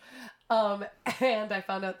sesh. And I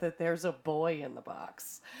found out that there's a boy in the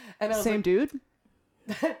box. And I was Same dude?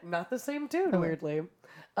 not the same dude, weirdly.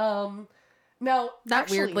 Now, Not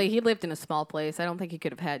actually, weirdly, he lived in a small place. I don't think he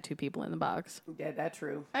could have had 2 people in the box. Yeah, that's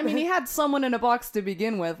true. I mean, he had someone in a box to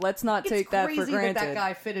begin with. Let's not take It's that crazy for granted. that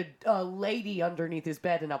guy fitted a lady underneath his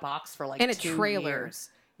bed in a box for In a 2 trailer. years.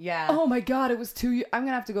 Yeah. Oh my god, it was 2 years. I'm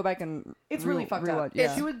gonna have to go back and. It's really fucked up.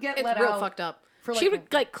 Yeah. She would get It's let real out. fucked up. for, She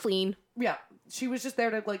like, would clean. Yeah, she was just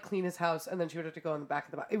there to clean his house, and then she would have to go in the back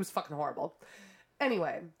of the box. It was fucking horrible.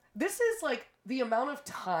 Anyway, this is the amount of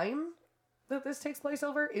time that this takes place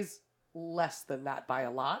over is less than that by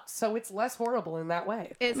a lot, so it's less horrible in that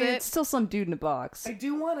way. Is I mean, it? it's still some dude in a box. I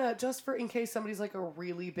do want to, just for in case somebody's like a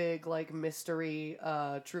really big like mystery,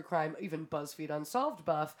 true crime, even BuzzFeed Unsolved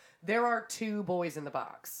buff, there are 2 boys in the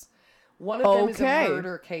box. One of them is Okay. a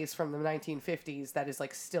murder case from the 1950s that is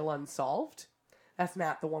like still unsolved. That's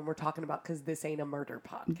not the one we're talking about because this ain't a murder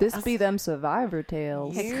podcast. This be them survivor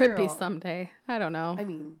tales. Yeah. It could be someday. I don't know. I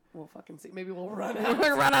mean, we'll fucking see. Maybe we'll run We're out.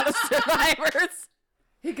 gonna run out of survivors.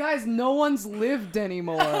 Hey guys, no one's lived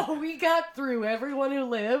anymore. We got through everyone who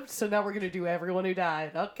lived, so now we're gonna do everyone who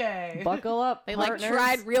died. Okay. Buckle up. They partners. like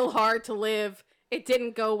tried real hard to live. It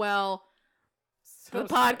didn't go well. So The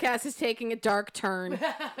podcast is taking a dark turn.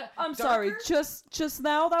 I'm sorry. Just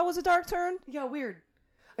now that was a dark turn. Yeah, weird.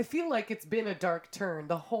 I feel like it's been a dark turn,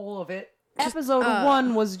 the whole of it. Episode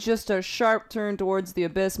 1 was just a sharp turn towards the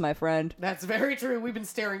abyss, my friend. That's very true. We've been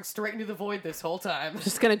staring straight into the void this whole time.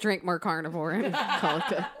 Just gonna drink more carnivore and call it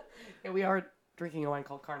good. And we are drinking a wine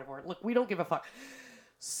called Carnivore. Look, we don't give a fuck.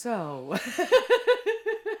 So,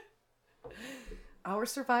 our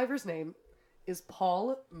survivor's name is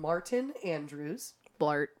Paul Martin Andrews.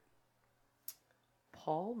 Blart.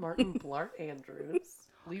 Paul Martin Blart Andrews.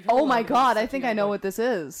 Leave him Oh my alone. god, I Such a think young I know boy. what this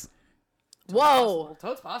is. Whoa!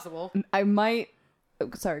 Possible. It's possible. I might. Oh,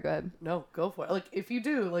 sorry, go ahead. No, go for it. Like, if you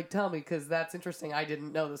do, like, tell me, because that's interesting. I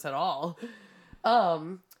didn't know this at all.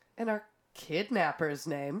 And our kidnapper's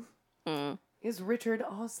name is Richard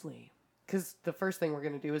Osley. Because the first thing we're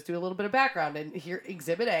going to do is do a little bit of background. And here,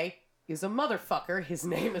 Exhibit A is a motherfucker. His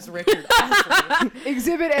name is Richard Osley.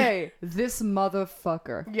 Exhibit A. This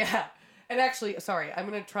motherfucker. Yeah. And actually, sorry, I'm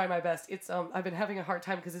going to try my best. It's, I've been having a hard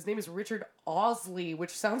time because his name is Richard Osley,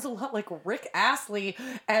 which sounds a lot like Rick Astley.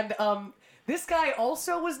 And, this guy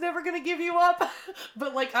also was never going to give you up.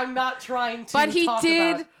 But, like, I'm not trying to But he talk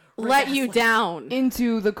did about Rick let you Astley. down.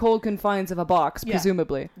 Into the cold confines of a box, Yeah.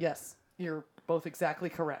 presumably. Yes, you're both exactly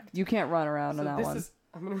correct. You can't run around on that this one. is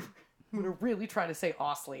I'm gonna really try to say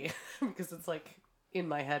Osley because it's like in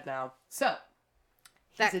my head now. So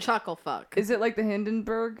That chuckle fuck. Is it like the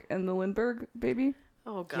Hindenburg and the Lindbergh baby?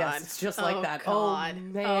 Oh god. yes, it's just like that. God. Oh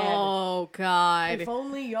man. Oh god. If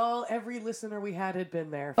only y'all, every listener we had been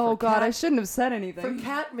there. Oh For god, Kat, I shouldn't have said for anything.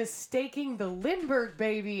 Kat mistaking the Lindbergh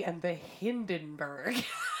baby and the Hindenburg.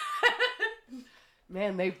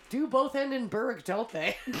 Man, they do both end in Berg, don't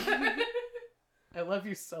they? I love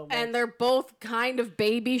you so much. And they're both kind of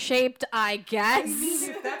baby shaped, I guess. I mean,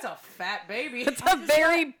 if that's a fat baby. It's a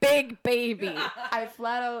very big baby. I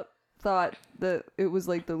flat out thought that it was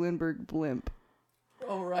like the Lindbergh blimp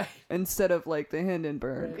Oh, right. instead of like the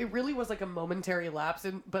Hindenburg. It really was like a momentary lapse,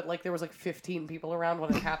 but like there was like 15 people around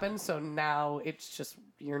when it happened, so now it's just,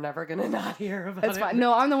 you're never gonna not hear about That's it. fine.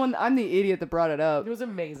 No, I'm the idiot that brought it up. It was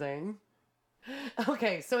amazing.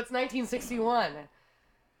 Okay, so it's 1961.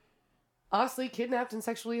 Osley kidnapped and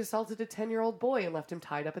sexually assaulted a 10-year-old boy and left him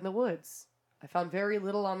tied up in the woods. I found very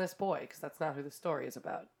little on this boy, because that's not who the story is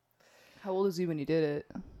about. How old is he when you did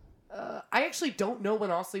it? I actually don't know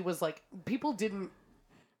when Osley was like, people didn't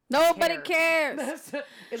Nobody care. cares.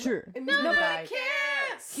 Sure. Nobody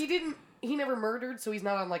cares. He never murdered, so he's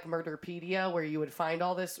not on like Murderpedia where you would find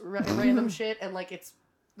all this random shit, and like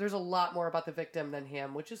there's a lot more about the victim than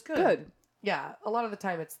him, which is good. Good. Yeah, a lot of the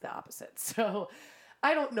time it's the opposite. So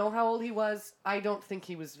I don't know how old he was. I don't think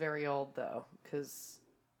he was very old though, because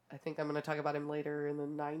I think I'm going to talk about him later in the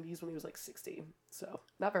 90s when he was like 60. So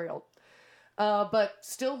not very old. But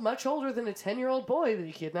still much older than a 10-year-old boy that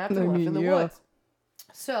he kidnapped and left in the woods.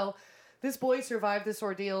 So this boy survived this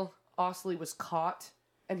ordeal. Osley was caught,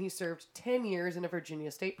 and he served 10 years in a Virginia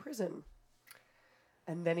state prison.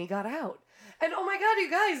 And then he got out. And oh my god,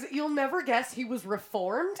 you guys, you'll never guess he was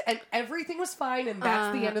reformed, and everything was fine, and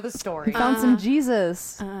that's the end of the story. Found some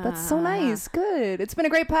Jesus. That's so nice. Good. It's been a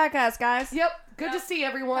great podcast, guys. Yep, good to see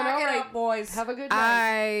everyone. Pack All it right, up, boys. Have a good night.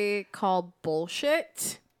 I call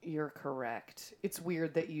bullshit. You're correct. It's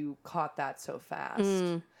weird that you caught that so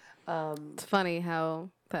fast. It's funny how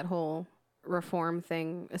that whole reform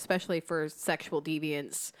thing, especially for sexual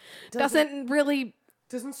deviance, doesn't really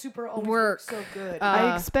Doesn't super always work. work so good.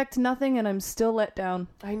 I expect nothing and I'm still let down.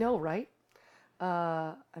 I know, right?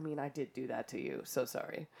 I mean, I did do that to you, so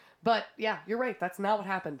sorry. But yeah, you're right. That's not what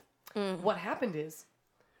happened. What happened is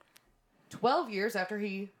 12 years after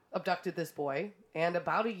he abducted this boy, and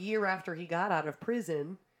about a year after he got out of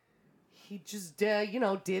prison, he just, did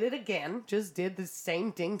it again. Just did the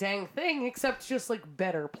same ding-dang thing, except just, like,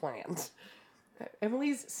 better planned.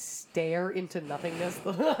 Emily's stare into nothingness,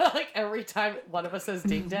 like, every time one of us says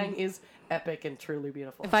ding-dang is epic and truly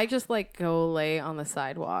beautiful. If I just like go lay on the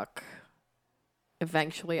sidewalk,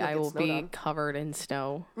 eventually You'll I get will snowed be on. covered in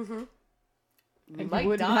snow. You You might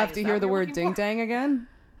wouldn't die. have Is to that hear what the you're word looking ding for? dang again.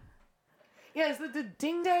 Yeah, is it the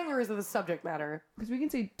ding dang or is it the subject matter? Because we can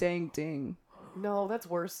say dang ding. No, that's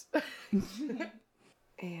worse.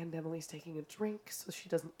 And Emily's taking a drink so she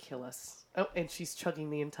doesn't kill us. Oh, and she's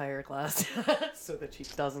chugging the entire glass so that she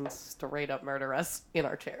doesn't straight up murder us in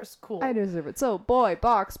our chairs. Cool. I deserve it. So, boy,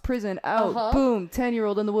 box, prison, out, Uh-huh. boom,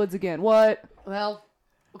 10-year-old in the woods again. What? Well,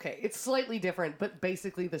 okay, it's slightly different, but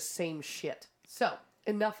basically the same shit. So,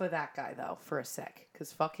 enough of that guy, though, for a sec,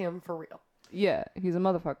 because fuck him for real. Yeah, he's a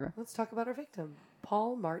motherfucker. Let's talk about our victim,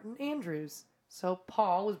 Paul Martin Andrews. So,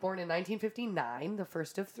 Paul was born in 1959, the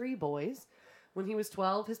first of 3 boys. When he was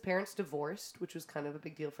 12, his parents divorced, which was kind of a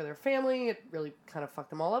big deal for their family. It really kind of fucked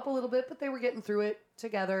them all up a little bit, but they were getting through it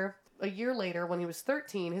together. A year later, when he was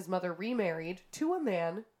 13, his mother remarried to a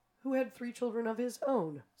man who had 3 children of his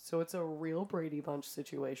own. So it's a real Brady Bunch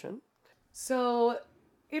situation. So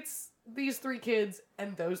it's these 3 kids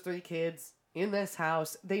and those 3 kids in this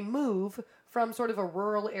house. They move from sort of a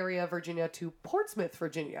rural area of Virginia to Portsmouth,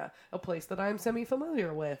 Virginia, a place that I'm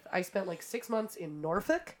semi-familiar with. I spent like 6 months in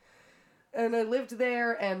Norfolk. And I lived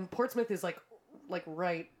there, and Portsmouth is like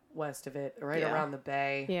right west of it, right Yeah. around the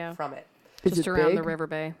bay Yeah. from it. Is Just it around big? the river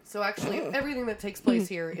bay. So actually, everything that takes place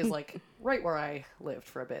here is like right where I lived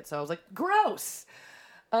for a bit. So I was like, gross.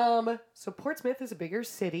 So Portsmouth is a bigger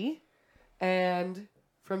city, and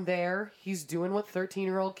from there, he's doing what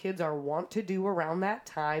 13-year-old kids are wont to do around that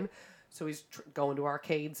time. So he's going to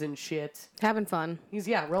arcades and shit. Having fun. He's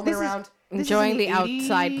roaming around. Enjoying the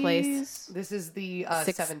outside place. This is the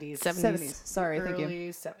Six- 70s. 70s. Sorry, thank you. Early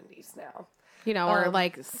 70s now. You know, our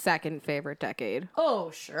like second favorite decade.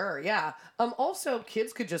 Oh, sure, yeah. Also,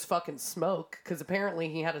 kids could just fucking smoke, because apparently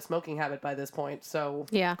he had a smoking habit by this point, so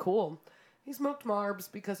Yeah. cool. He smoked Marbs,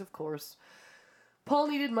 because of course. Paul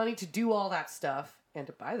needed money to do all that stuff, and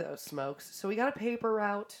to buy those smokes, so he got a paper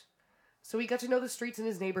route. So he got to know the streets in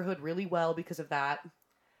his neighborhood really well because of that.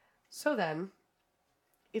 So then,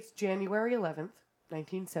 it's January 11th,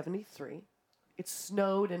 1973. It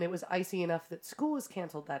snowed, and it was icy enough that school was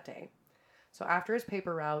canceled that day. So after his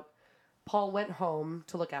paper route, Paul went home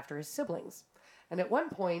to look after his siblings. And at one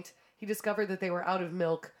point, he discovered that they were out of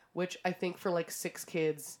milk, which I think for like 6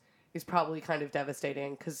 kids is probably kind of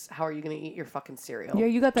devastating, because how are you going to eat your fucking cereal? Yeah,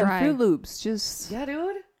 you got that Dry. Fruit Loops. Just Yeah,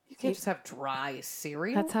 dude. You can't just have dry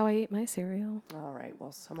cereal. That's how I eat my cereal. All right,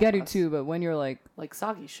 well, some yeah, I of do us too. But when you're like, like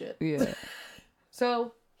soggy shit. yeah,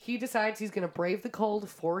 So he decides he's going to brave the cold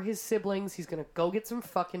for his siblings. He's going to go get some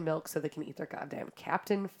fucking milk so they can eat their goddamn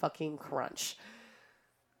Captain fucking Crunch.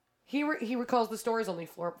 He recalls the store is only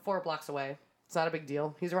 4 blocks away. It's not a big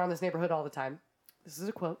deal. He's around this neighborhood all the time. This is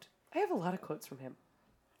a quote. I have a lot of quotes from him.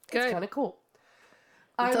 It's Good. kind of cool.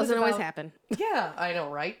 It doesn't always happen. Yeah, I know,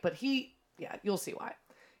 right? But you'll see why.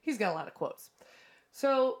 He's got a lot of quotes.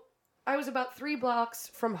 So I was about 3 blocks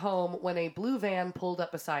from home when a blue van pulled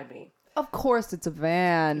up beside me. of course it's a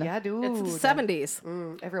van. Yeah, dude. It's the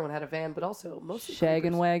 70s. Everyone had a van, but also mostly Shaggin'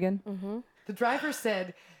 creepers. wagon. The driver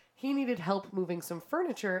said he needed help moving some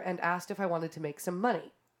furniture and asked if I wanted to make some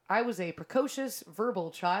money. I was a precocious,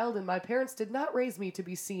 verbal child, and my parents did not raise me to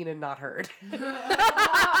be seen and not heard.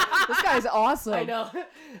 This guy's awesome. I know.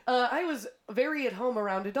 I was very at home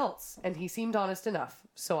around adults, and he seemed honest enough,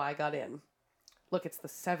 so I got in. Look, it's the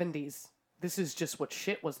 70s. This is just what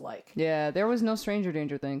shit was like. Yeah, there was no stranger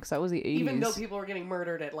danger thing because that was the 80s. Even though people were getting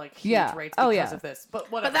murdered at like huge Yeah. rates Oh, because yeah. of this.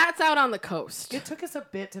 But whatever. But that's out on the coast. It took us a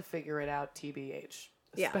bit to figure it out, TBH.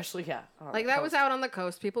 Yeah. Especially, on Like, the that was coast. out on the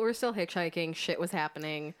coast. People were still hitchhiking. Shit was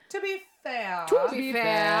happening. To be fair. To be fair.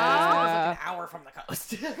 It was like an hour from the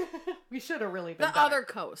coast. We should have really been The better. other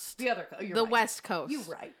coast. The other coast. The West Coast. You're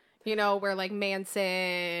right. You know, where, like, Manson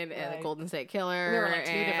and Right. the Golden State Killer. There were like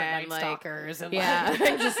 2 different and, Night like, Stalkers. And Yeah,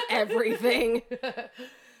 just everything.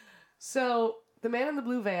 So, the man in the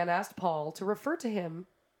blue van asked Paul to refer to him,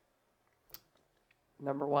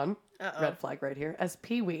 number 1, red flag right here, as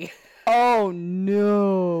Pee-wee. Oh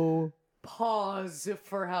no. Pause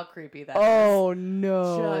for how creepy that is. Oh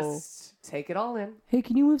no. Just take it all in. Hey,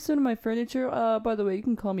 can you move some of my furniture? By the way, you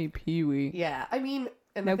can call me Pee Wee. Yeah, I mean...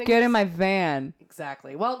 And Now the thing get is- in my van.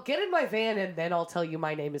 Exactly. Well, get in my van and then I'll tell you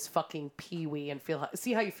my name is fucking Pee-wee and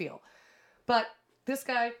see how you feel. But this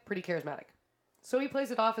guy, pretty charismatic. So he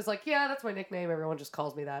plays it off as like, yeah, that's my nickname. Everyone just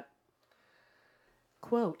calls me that.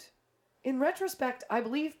 Quote, in retrospect, I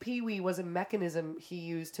believe Pee-wee was a mechanism he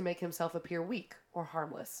used to make himself appear weak or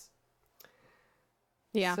harmless.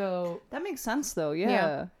 Yeah. So, That makes sense, though. Yeah.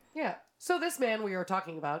 Yeah. yeah. So this man we are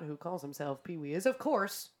talking about, who calls himself Pee-wee, is, of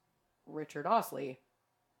course, Richard Osley,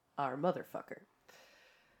 our motherfucker.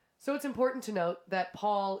 So it's important to note that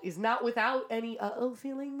Paul is not without any uh-oh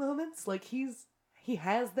feeling moments. Like, he's he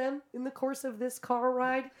has them in the course of this car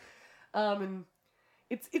ride. And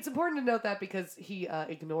it's important to note that because he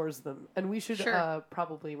ignores them. And we should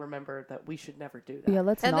probably remember that we should never do that. Yeah,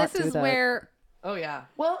 let's And not this do is that. where Oh, yeah.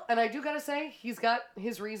 Well, and I do gotta say, he's got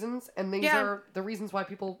his reasons, and these are the reasons why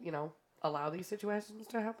people, allow these situations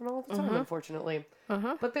to happen all the time, unfortunately.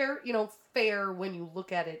 But they're, fair when you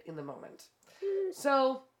look at it in the moment.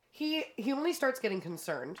 So, he only starts getting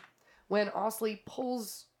concerned when Osley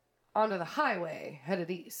pulls onto the highway headed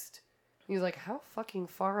east. He's like, how fucking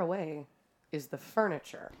far away is the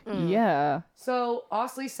furniture? Yeah. So,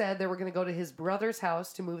 Osley said they were going to go to his brother's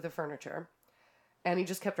house to move the furniture. And he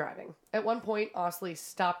just kept driving. At one point, Osley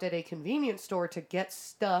stopped at a convenience store to get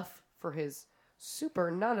stuff for his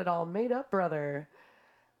super not at all made up brother.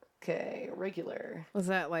 Okay, regular. was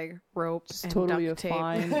that like rope It's and totally duct tape?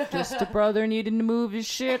 fine. Just a brother needing to move his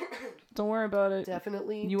shit. Don't worry about it.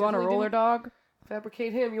 Definitely. You want a roller dog?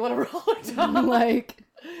 Fabricate him. You want a roller dog? Like,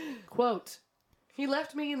 Quote, he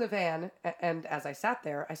left me in the van, and as I sat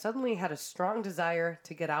there, I suddenly had a strong desire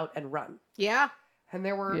to get out and run. Yeah. And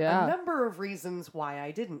there were Yeah. a number of reasons why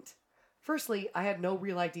I didn't. Firstly, I had no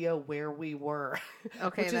real idea where we were.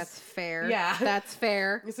 Okay, Which that's is- fair. yeah. That's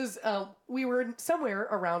fair. This is, we were somewhere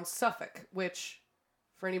around Suffolk, which,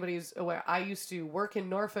 for anybody who's aware, I used to work in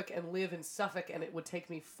Norfolk and live in Suffolk, and it would take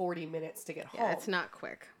me 40 minutes to get home. Yeah, it's not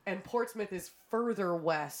quick. And Portsmouth is further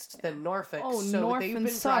west than Norfolk, Oh, so North they've and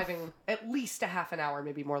been Suff. driving at least a half an hour,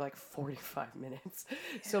 maybe more like 45 minutes.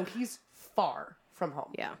 So he's far from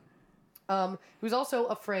home. Yeah. He was also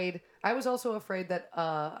afraid, I was also afraid that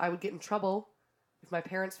I would get in trouble if my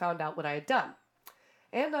parents found out what I had done.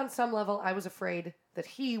 And on some level, I was afraid that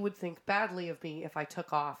he would think badly of me if I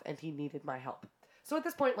took off and he needed my help. So at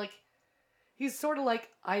this point, like, he's sort of like,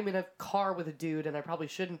 I'm in a car with a dude and I probably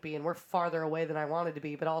shouldn't be, and we're farther away than I wanted to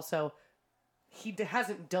be, but also, he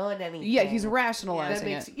hasn't done anything. yeah, he's that rationalizing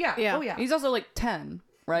makes, it. yeah, Yeah. oh yeah. He's also like 10,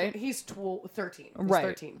 right? He's 13. He's Right.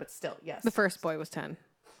 13, but still, yes. The first boy was 10.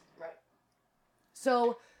 Right.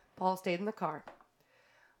 So, Paul stayed in the car.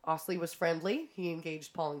 Osley was friendly. He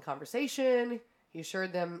engaged Paul in conversation. He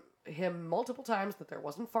assured him multiple times that there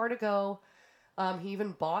wasn't far to go. He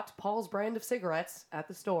even bought Paul's brand of cigarettes at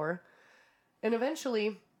the store. And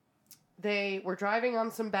eventually, they were driving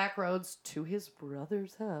on some back roads to his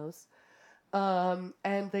brother's house.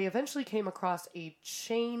 And they eventually came across a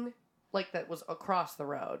chain, like, that was across the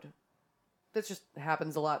road. That just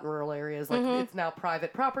happens a lot in rural areas. Like, it's now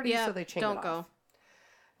private property, Yeah, so they chain don't it go. off.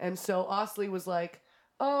 And so Osley was like,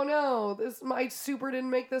 oh no, my super didn't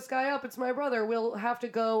make this guy up. It's my brother. We'll have to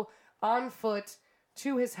go on foot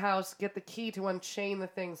to his house, get the key to unchain the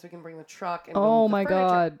thing so we can bring the truck and Oh move the my furniture.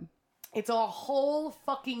 god. It's a whole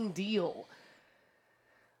fucking deal.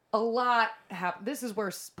 A lot happens. This is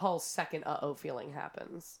where Paul's second uh-oh feeling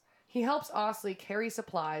happens. He helps Osley carry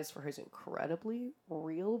supplies for his incredibly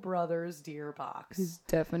real brother's deer box. His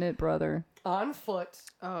definite brother. On foot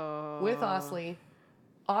Oh. with Osley.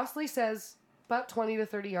 Osley says, about 20 to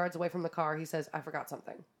 30 yards away from the car, he says, I forgot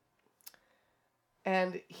something.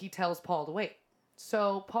 And he tells Paul to wait.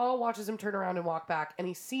 So Paul watches him turn around and walk back, and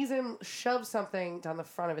he sees him shove something down the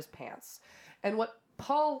front of his pants. And what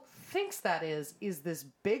Paul thinks that is this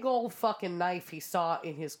big old fucking knife he saw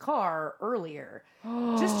in his car earlier.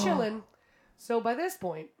 Just chilling. So by this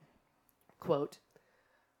point, quote,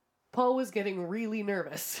 Paul was getting really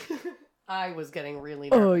nervous. I was getting really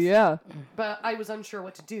nervous. Oh yeah. But I was unsure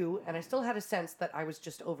what to do, and I still had a sense that I was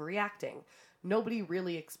just overreacting. Nobody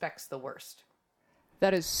really expects the worst.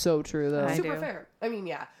 That is so true though. I Super do. fair. I mean,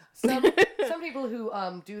 yeah. Some people who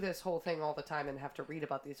do this whole thing all the time and have to read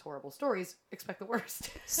about these horrible stories expect the worst.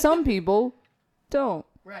 Some people don't.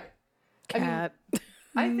 Right. Cat.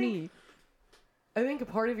 I think a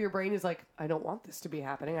part of your brain is like, I don't want this to be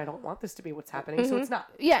happening. I don't want this to be what's happening, so it's not.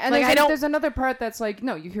 Yeah, and Like, there's another part that's like,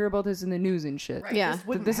 no, you hear about this in the news and shit. Right. Yeah. This,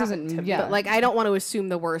 wouldn't This happen isn't- to me. yeah. But, like, I don't want to assume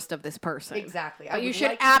the worst of this person. Exactly. I But you would should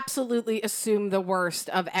like- absolutely assume the worst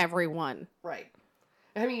of everyone. Right.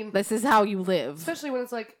 I mean, This is how you live. especially when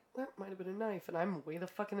it's like, that might have been a knife, and I'm way the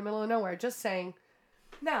fuck in the middle of nowhere. Just saying.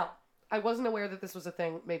 Now, I wasn't aware that this was a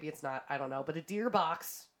thing. Maybe it's not. I don't know. But a deer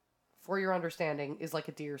box, for your understanding, is like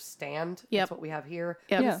a deer stand. Yep. That's what we have here.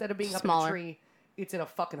 Yep. Yeah. Instead of being up Smaller. in a tree, it's in a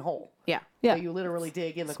fucking hole. Yeah. Yeah. So you literally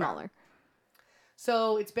dig in the ground. Smaller.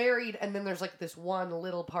 So it's buried, and then there's like this one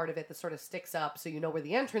little part of it that sort of sticks up so you know where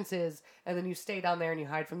the entrance is, and then you stay down there and you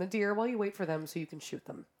hide from the deer while you wait for them so you can shoot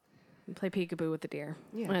them. You play peekaboo with the deer.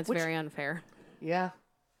 Yeah, And it's which- very unfair. Yeah.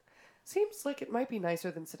 Seems like it might be nicer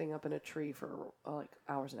than sitting up in a tree for like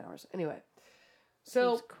hours and hours. Anyway.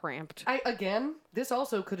 So, Seems cramped. this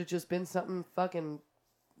also could have just been something fucking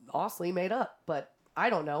Osley made up, but I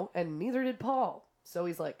don't know, and neither did Paul. So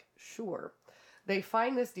he's like, sure. They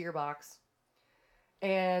find this deer box.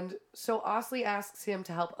 And so Osley asks him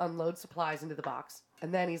to help unload supplies into the box.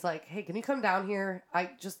 And then he's like, hey, can you come down here?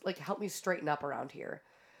 Help me straighten up around here.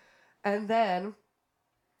 And then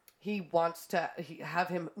he wants to have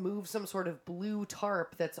him move some sort of blue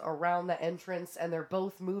tarp that's around the entrance, and they're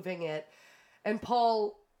both moving it. And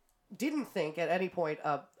Paul didn't think at any point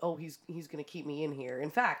of, oh, he's going to keep me in here. In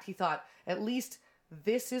fact, he thought, at least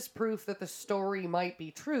this is proof that the story might be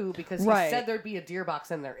true, because he said there'd be a deer box,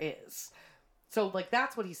 and there is. So,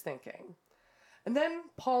 that's what he's thinking. And then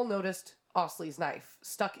Paul noticed Osley's knife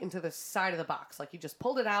stuck into the side of the box. He just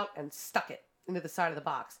pulled it out and stuck it into the side of the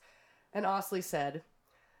box. And Osley said,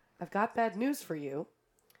 I've got bad news for you.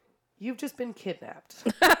 You've just been kidnapped.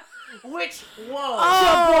 Which, whoa.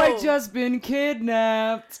 Oh, your boy just been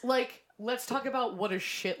kidnapped. Let's talk about what a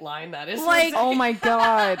shit line that is. Oh my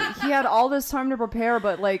god. He had all this time to prepare,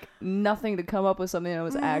 but, nothing to come up with something that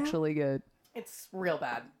was actually good. It's real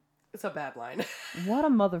bad. It's a bad line. What a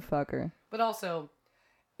motherfucker. But also,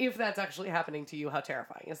 if that's actually happening to you, how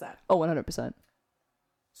terrifying is that? Oh, 100%.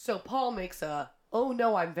 So Paul makes a, oh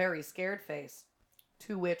no, I'm very scared face.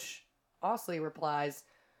 To which Osley replies,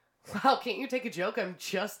 wow, can't you take a joke? I'm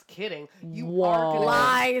just kidding. You are gonna...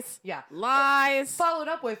 Lies. Yeah. Lies. Followed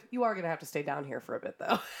up with, you are going to have to stay down here for a bit,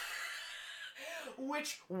 though.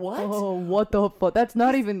 Which, what? Oh, what the fuck? That's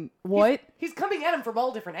not even... What? He's coming at him from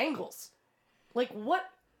all different angles. What?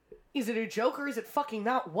 Is it a joke or is it fucking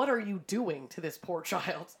not? What are you doing to this poor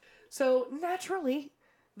child? So, naturally,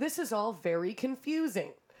 this is all very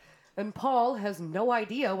confusing. And Paul has no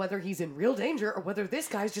idea whether he's in real danger or whether this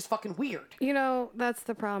guy's just fucking weird. That's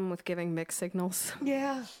the problem with giving mixed signals.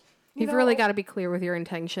 Yeah. You've really got to be clear with your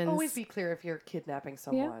intentions. Always be clear if you're kidnapping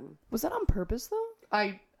someone. Yeah. Was that on purpose, though?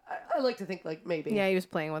 I like to think, maybe. Yeah, he was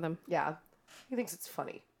playing with him. Yeah. He thinks it's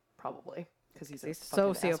funny, probably. Because he's a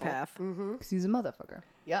sociopath. Because he's a motherfucker.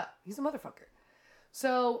 Yeah, he's a motherfucker.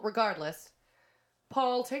 So, regardless,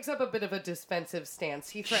 Paul takes up a bit of a defensive stance.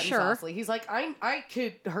 He threatens Osley. He's like, I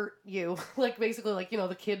could hurt you. Basically,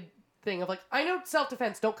 the kid thing of I know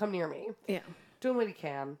self-defense, don't come near me. Yeah. Doing what he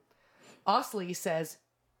can. Osley says,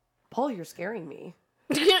 Paul, you're scaring me.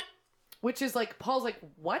 Which is Paul's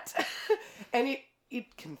what? And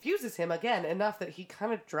it confuses him again enough that he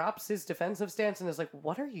kind of drops his defensive stance and is like,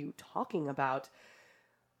 what are you talking about?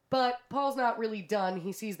 But Paul's not really done.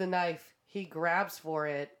 He sees the knife. He grabs for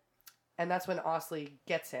it. And that's when Osley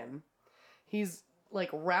gets him. He's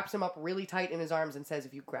wraps him up really tight in his arms and says,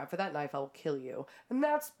 if you grab for that knife, I will kill you. And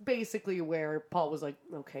that's basically where Paul was like,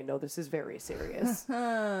 okay, no, this is very serious.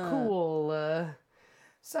 Cool.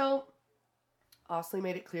 So Osley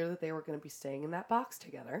made it clear that they were going to be staying in that box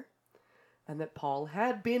together. And that Paul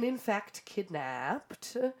had been, in fact,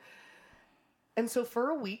 kidnapped. And so for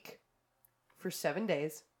a week, for 7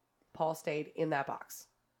 days, Paul stayed in that box.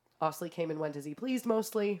 Osley came and went as he pleased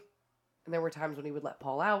mostly. And there were times when he would let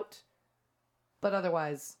Paul out. But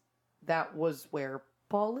otherwise, that was where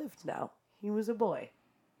Paul lived now. He was a boy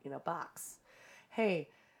in a box. Hey,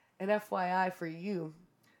 an FYI for you,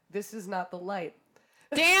 this is not the light.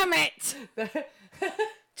 Damn it!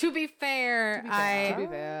 To be fair,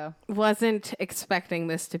 I wasn't expecting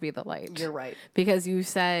this to be the light. You're right. Because you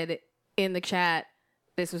said in the chat,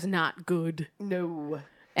 this was not good. No.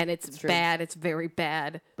 And it's bad. It's very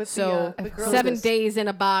bad. But so, the 7 days in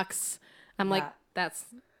a box, I'm like,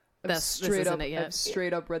 this straight isn't up, it yet. I've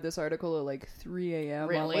straight up read this article at 3 a.m.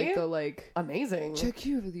 Really? On the amazing. Check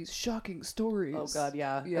here for these shocking stories. Oh god,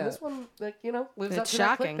 yeah. And this one, lives it's up to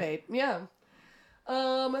shocking. that clickbait. Yeah.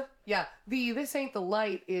 The This Ain't the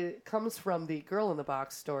Light, it comes from the Girl in the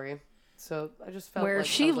Box story. So I just felt where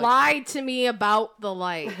she lied to me about the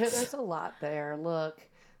light. There's a lot there. Look,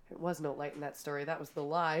 there was no light in that story. That was the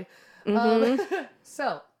lie.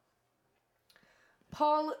 So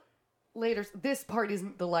Paul later, this part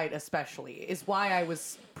isn't the light especially, is why I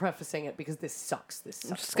was prefacing it, because this sucks.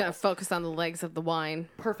 I'm just going to focus on the legs of the wine.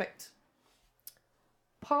 Perfect.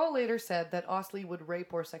 Paul later said that Osley would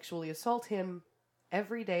rape or sexually assault him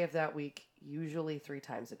every day of that week, usually 3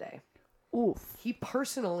 times a day. Oof. He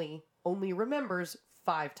personally only remembers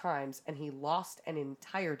 5 times, and he lost an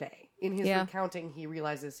entire day. In his recounting, he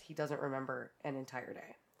realizes he doesn't remember an entire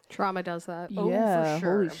day. Trauma does that. Yeah, oh, for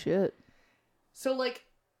sure. Holy shit. So,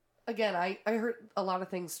 again, I heard a lot of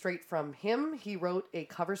things straight from him. He wrote a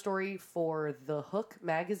cover story for The Hook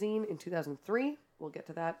magazine in 2003. We'll get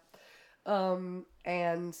to that.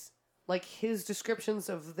 And his descriptions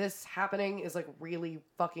of this happening is really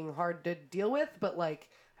fucking hard to deal with, but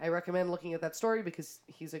I recommend looking at that story because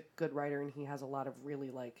he's a good writer and he has a lot of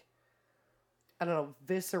really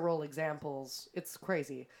visceral examples. It's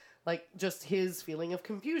crazy. Like, just his feeling of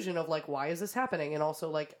confusion of, like, why is this happening? And also,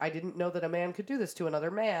 like, I didn't know that a man could do this to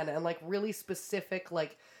another man. And, like, really specific,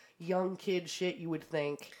 like, young kid shit you would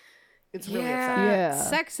think. It's really upsetting. Yeah.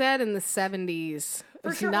 Sex ed in the 70s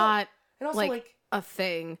For is sure. not, And also, like, a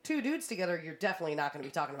thing. two dudes together, you're definitely not going to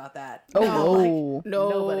be talking about that. Oh, No, no. No.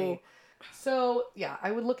 Nobody. So, yeah,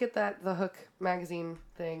 I would look at that, the Hook magazine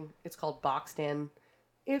thing. It's called Boxed In.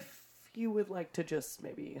 If you would like to just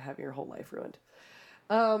maybe have your whole life ruined.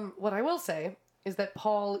 What I will say is that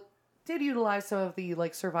Paul did utilize some of the,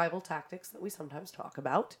 like, survival tactics that we sometimes talk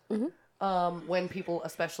about. When people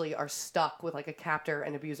especially are stuck with, like, a captor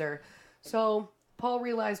and abuser. So, Paul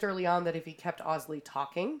realized early on that if he kept Osley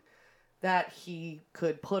talking, that he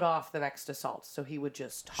could put off the next assault. So he would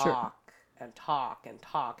just talk and talk and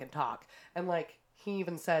talk and talk. And, like, he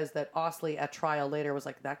even says that Osley at trial later was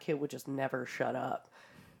like, that kid would just never shut up.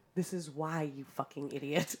 This is why, you fucking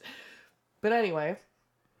idiot. But anyway,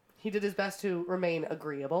 he did his best to remain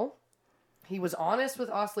agreeable. He was honest with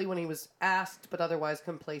Osley when he was asked, but otherwise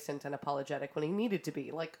complacent and apologetic when he needed to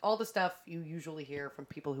be. Like, all the stuff you usually hear from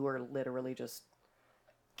people who are literally just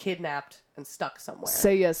kidnapped and stuck somewhere.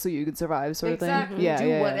 Say yes so you can survive, sort of Exactly. thing. Yeah, Do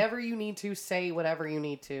yeah. whatever you need to, say whatever you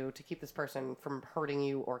need to keep this person from hurting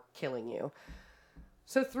you or killing you.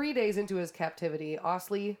 So 3 days into his captivity,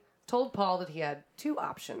 Osley told Paul that he had two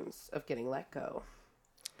options of getting let go.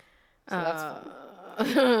 So that's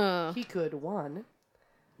fun. He could, one,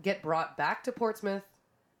 get brought back to Portsmouth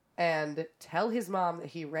and tell his mom that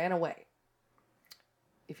he ran away.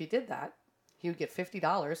 If he did that, he would get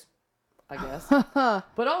 $50, I guess.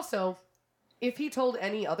 But also, if he told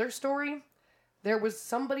any other story, there was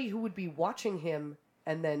somebody who would be watching him,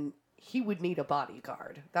 and then he would need a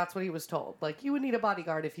bodyguard. That's what he was told. Like, you would need a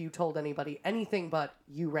bodyguard if you told anybody anything but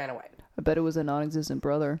you ran away. I bet it was a non-existent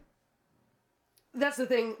brother. That's the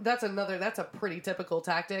thing. That's a pretty typical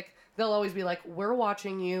tactic. They'll always be like, we're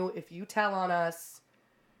watching you. If you tell on us.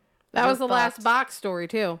 That was the fucked. last box story,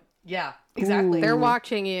 too. Yeah, exactly. Ooh. They're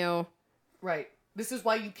watching you. Right. This is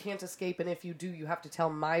why you can't escape, and if you do, you have to tell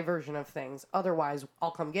my version of things. Otherwise,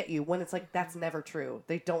 I'll come get you. When it's like, that's never true.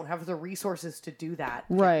 They don't have the resources to do that.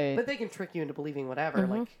 Right. But they can trick you into believing whatever.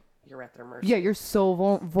 Like, you're at their mercy. Yeah, you're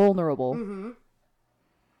so vulnerable. Mm-hmm.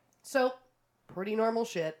 So, pretty normal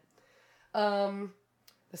shit. The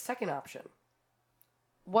second option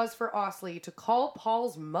was for Osley to call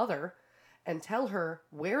Paul's mother and tell her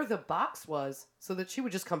where the box was so that she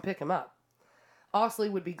would just come pick him up.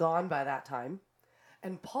 Osley would be gone by that time.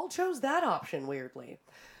 And Paul chose that option, weirdly,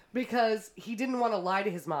 because he didn't want to lie to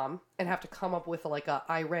his mom and have to come up with, like, a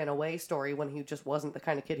I ran away story when he just wasn't the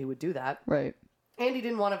kind of kid who would do that. Right. And he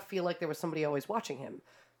didn't want to feel like there was somebody always watching him.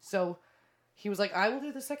 So he was like, I will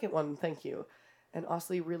do the second one, thank you. And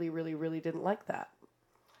Osley really, really, really didn't like that.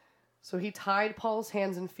 So he tied Paul's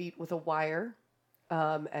hands and feet with a wire.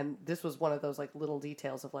 And this was one of those, like, little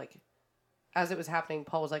details of, like, as it was happening,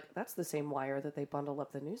 Paul was like, that's the same wire that they bundle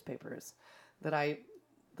up the newspapers that I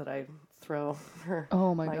throw for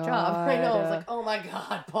Oh my job. God. I know. I was like, oh my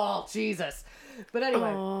God, Paul, Jesus. But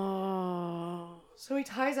anyway. Oh. So he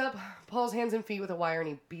ties up Paul's hands and feet with a wire and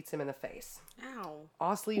he beats him in the face. Ow.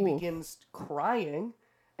 Osley Oof. begins crying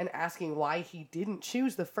and asking why he didn't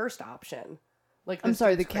choose the first option. Like, I'm this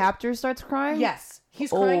sorry, the dude's crazy. captor starts crying? Yes. He's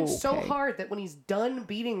crying so Okay. hard that when he's done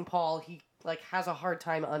beating Paul, he, like, has a hard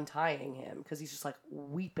time untying him because he's just, like,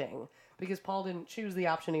 weeping because Paul didn't choose the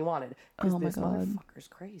option he wanted. Because Oh my this God. motherfucker's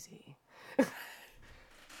crazy.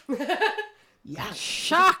 Yeah. He's a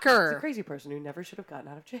Shocker. crazy person who never should have gotten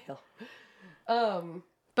out of jail.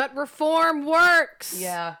 But reform works.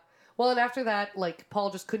 Yeah. Well, and after that, like, Paul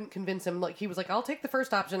just couldn't convince him. Like, he was like, I'll take the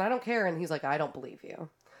first option. I don't care. And he's like, I don't believe you.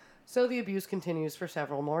 So the abuse continues for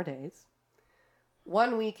several more days.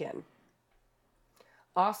 One weekend,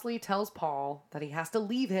 Osley tells Paul that he has to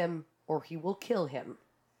leave him or he will kill him.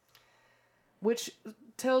 Which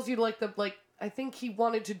tells you, I think he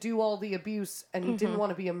wanted to do all the abuse and he didn't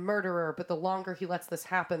want to be a murderer, but the longer he lets this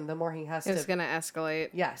happen, the more he has It's to... going to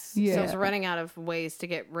escalate. Yes. Yeah. So he's running out of ways to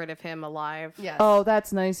get rid of him alive. Yes. Oh,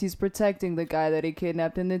 that's nice. He's protecting the guy that he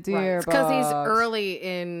kidnapped in the deer Right. box. Because he's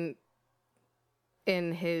early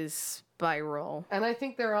in his spiral. And I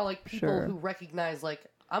think there are, like, people Sure. who recognize, like,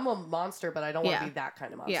 I'm a monster, but I don't want to Yeah. be that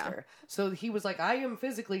kind of monster. Yeah. So he was like, I am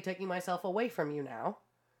physically taking myself away from you now.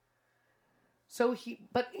 So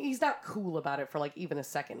but he's not cool about it for, like, even a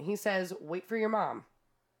second. He says, wait for your mom.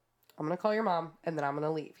 I'm going to call your mom, and then I'm going to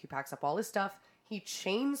leave. He packs up all his stuff. He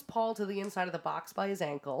chains Paul to the inside of the box by his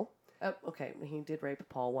ankle. Okay, he did rape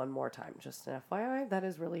Paul one more time. Just an FYI, that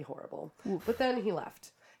is really horrible. Oof. But then he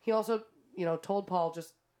left. He also, told Paul,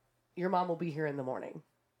 just, your mom will be here in the morning.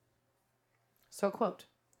 So, quote,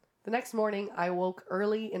 The next morning, I woke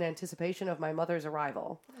early in anticipation of my mother's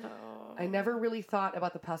arrival. I never really thought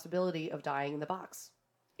about the possibility of dying in the box.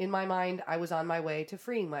 In my mind, I was on my way to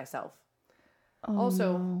freeing myself.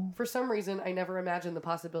 For some reason, I never imagined the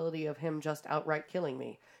possibility of him just outright killing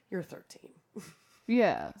me. You're 13.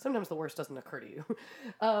 Yeah. Sometimes the worst doesn't occur to you.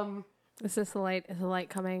 Is this the light? Is the light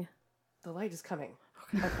coming? The light is coming.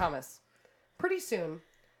 I promise. Pretty soon.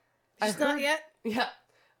 It's not yet? Yeah.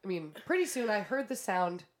 I mean, pretty soon I heard the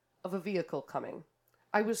sound of a vehicle coming.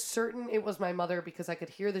 I was certain it was my mother because I could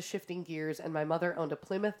hear the shifting gears, and my mother owned a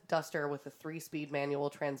Plymouth Duster with a 3-speed manual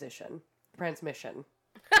transmission.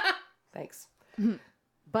 Thanks.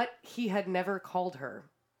 But he had never called her.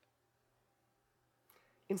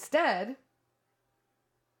 Instead,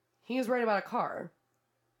 he is right about a car.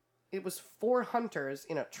 It was 4 hunters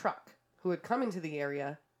in a truck who had come into the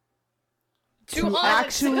area to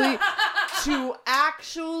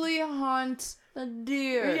actually hunt a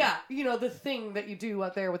deer. Yeah, you know, the thing that you do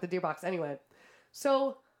out there with the deer box. Anyway,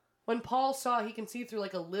 so when Paul saw, he can see through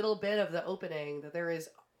like a little bit of the opening that there is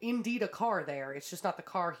indeed a car there. It's just not the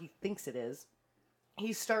car he thinks it is.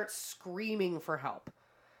 He starts screaming for help.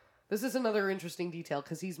 This is another interesting detail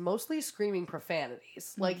because he's mostly screaming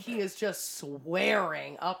profanities. Like, he is just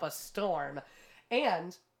swearing up a storm.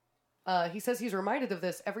 And he says he's reminded of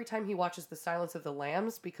this every time he watches The Silence of the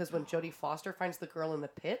Lambs, because when Jodie Foster finds the girl in the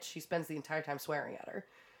pit, she spends the entire time swearing at her.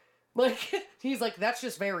 Like, he's like, that's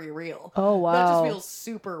just very real. Oh, wow. That just feels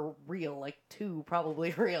super real, like too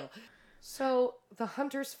probably real. So the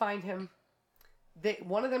hunters find him.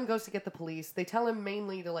 One of them goes to get the police. They tell him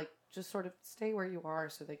mainly to, like, just sort of stay where you are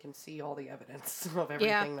so they can see all the evidence of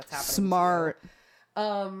everything that's happening. Smart.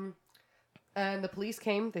 And the police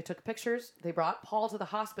came. They took pictures. They brought Paul to the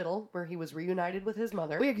hospital where he was reunited with his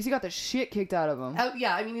mother. Oh, yeah, because he got the shit kicked out of him.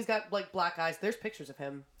 Yeah, I mean, he's got, like, black eyes. There's pictures of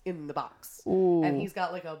him in the box. Ooh. And he's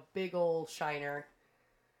got, like, a big old shiner.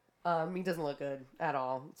 He doesn't look good at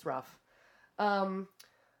all. It's rough.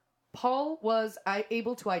 Paul was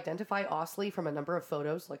able to identify Osley from a number of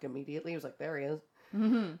photos, like, immediately. He was like, there he is.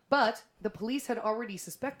 Mm-hmm. But the police had already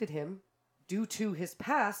suspected him due to his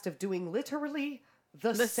past of doing literally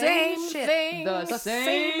the same shit. Thing. The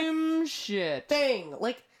same shit. Thing.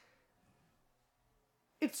 Like,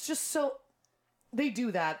 it's just so... They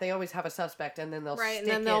do that. They always have a suspect, and then they'll stick and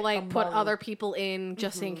then they'll, it like, among... put other people in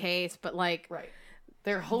just in case, but, like... Right.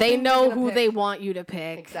 They're hoping they know they're gonna who pick... they want you to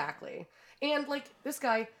pick. Exactly. And, like, this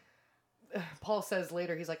guy... Paul says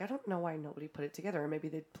later, he's like, I don't know why nobody put it together. And maybe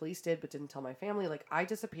the police did, but didn't tell my family. Like, I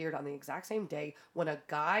disappeared on the exact same day when a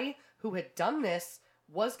guy who had done this,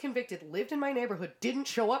 was convicted, lived in my neighborhood, didn't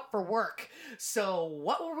show up for work. So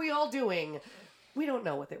what were we all doing? We don't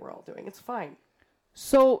know what they were all doing. It's fine.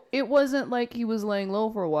 So it wasn't like he was laying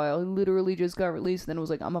low for a while. He literally just got released and then was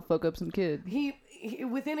like, I'm gonna fuck up some kid. He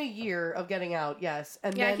within a year of getting out, yes.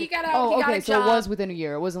 And then, he got out. Oh, he got okay, a so job. it was within a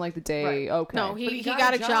year. It wasn't like the day. Right. Okay. No, But he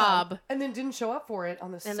got a job. and then didn't show up for it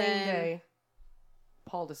on the same day.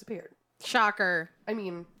 Paul disappeared. Shocker. I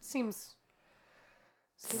mean, seems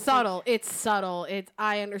Subtle. like... It's subtle.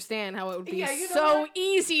 I understand how it would be Yeah, you know so what?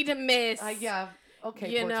 easy to miss. yeah.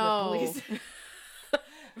 Okay, You Portsmouth know. police.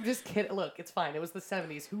 I'm just kidding. Look, it's fine. It was the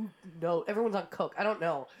 70s. Who knows? Everyone's on coke. I don't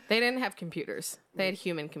know. They didn't have computers. They had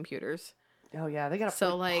human computers. Oh, yeah. They got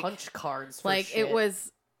punch cards for like, shit. it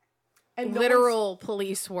was and literal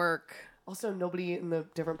police work. Also, nobody in the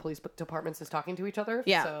different police departments is talking to each other.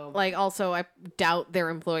 Yeah. So. Like, also, I doubt their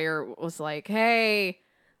employer was like, hey,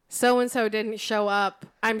 so-and-so didn't show up.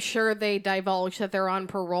 I'm sure they divulged that they're on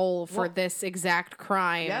parole for this exact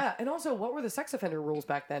crime. Yeah. And also, what were the sex offender rules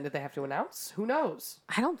back then? Did they have to announce? Who knows?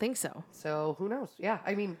 I don't think so. So, who knows? Yeah.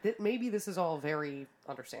 I mean, maybe this is all very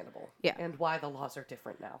understandable. Yeah. And why the laws are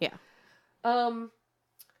different now. Yeah.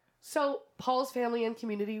 So, Paul's family and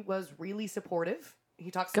community was really supportive.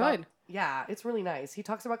 He talks Good. about... Yeah, it's really nice. He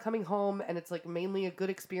talks about coming home, and it's, like, mainly a good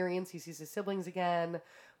experience. He sees his siblings again.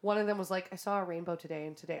 One of them was like, I saw a rainbow today,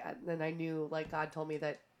 and then I knew, like, God told me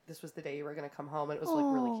that this was the day you were going to come home, and it was, like,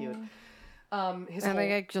 really cute. I think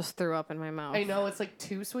I just threw up in my mouth. I know, it's, like,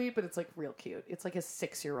 too sweet, but it's, like, real cute. It's, like, a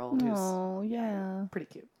 6-year-old who's... Oh, yeah. Pretty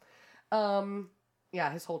cute.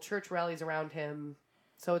 Yeah, his whole church rallies around him.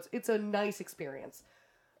 So it's a nice experience.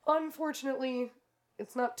 Unfortunately,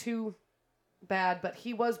 it's not too... bad, but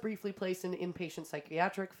he was briefly placed in an inpatient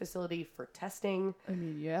psychiatric facility for testing. I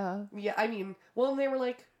mean, yeah. Yeah, I mean, well, and they were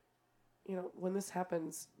like, you know, when this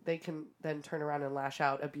happens, they can then turn around and lash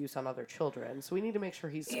out abuse on other children. So we need to make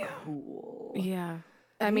sure he's cool. Yeah.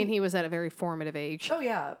 I mean, he was at a very formative age. Oh,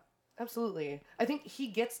 yeah. Absolutely. I think he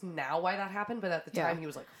gets now why that happened, but at the time he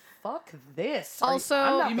was like, fuck this.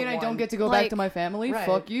 Also, You mean I don't get to go back to my family? Right.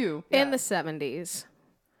 Fuck you. In the 70s,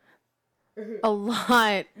 a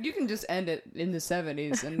lot. You can just end it in the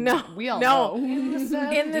 70s, and No, we all no.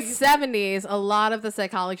 know. In the 70s, a lot of the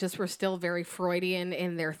psychologists were still very Freudian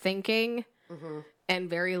in their thinking and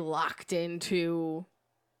very locked into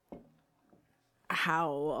how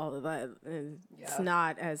all of that it's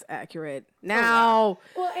not as accurate now.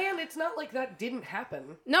 Well, and it's not like that didn't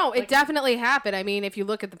happen. No, it definitely happened. I mean, if you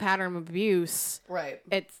look at the pattern of abuse, Right.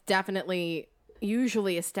 it's definitely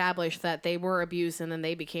usually established that they were abused and then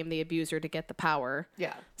they became the abuser to get the power.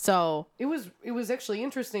 Yeah. So It was actually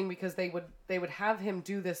interesting because they would have him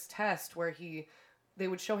do this test where they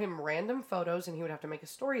would show him random photos and he would have to make a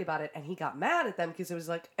story about it, and he got mad at them because it was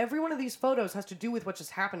like, every one of these photos has to do with what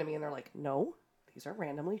just happened to me, and they're like, no, these are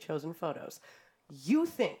randomly chosen photos. You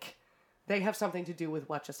think they have something to do with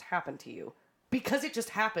what just happened to you because it just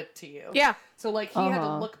happened to you. yeah. So like he had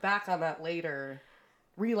to look back on that later,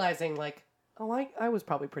 realizing like, oh, I was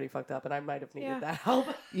probably pretty fucked up and I might have needed that help.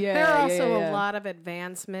 Yeah, There are also yeah. a lot of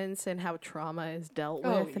advancements in how trauma is dealt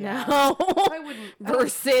Oh, with yeah. now. I wouldn't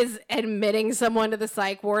Versus admitting someone to the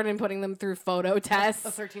psych ward and putting them through photo tests.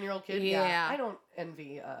 a 13-year-old kid. Yeah. I don't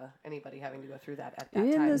envy anybody having to go through that at that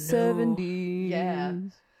In time. the 70s. Yeah.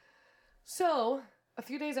 So, a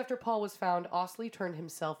few days after Paul was found, Osley turned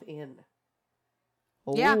himself in.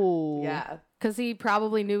 Yeah. Oh. Yeah. Because he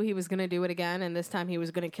probably knew he was going to do it again, and this time he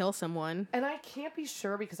was going to kill someone. And I can't be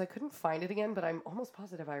sure because I couldn't find it again, but I'm almost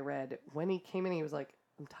positive I read when he came in, he was like,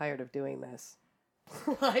 I'm tired of doing this.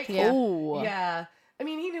 Like, Yeah. Oh. yeah. I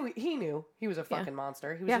mean, he knew he was a fucking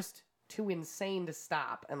monster. He was just too insane to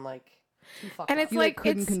stop and like too fucked And up. it's He like,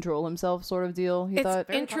 couldn't it's control himself, sort of deal. He it's thought.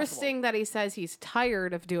 Very interesting that he says he's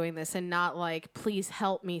tired of doing this and not like, please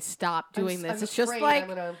help me stop doing I'm this. It's just afraid like, I'm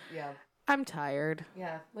gonna, yeah. I'm tired.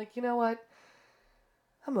 Yeah, like, you know what?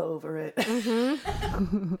 I'm over it.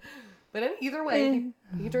 But either way,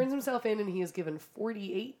 he turns himself in and he is given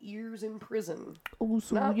 48 years in prison. Oh,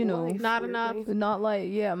 so Not you know, life, Not weirdly, enough. not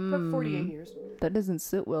like but 48 years. That doesn't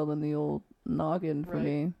sit well in the old noggin for Right.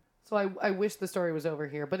 me. So I wish the story was over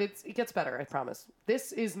here, but it gets better, I promise.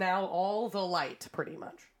 This is now all the light, pretty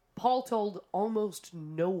much. Paul told almost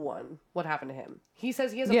no one what happened to him. He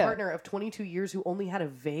says he has a partner of 22 years who only had a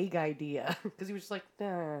vague idea because he was just like,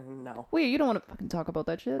 no. Wait, you don't want to fucking talk about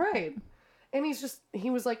that shit? Right. And he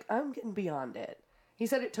was like, I'm getting beyond it. He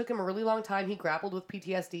said it took him a really long time. He grappled with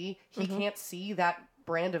PTSD. He can't see that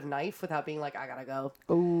brand of knife without being like, I gotta go.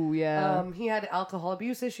 Oh, yeah. He had alcohol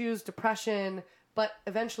abuse issues, depression, but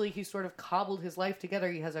eventually he sort of cobbled his life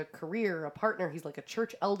together. He has a career, a partner. He's like a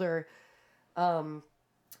church elder.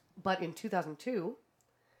 But in 2002,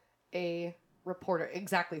 a reporter,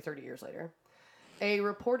 exactly 30 years later, a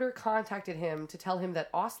reporter contacted him to tell him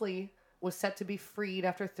that Osley was set to be freed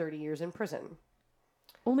after 30 years in prison.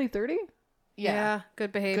 Only 30? Yeah.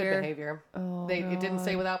 Good behavior. Good behavior. Oh, It didn't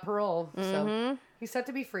say without parole. Mm-hmm. So he's set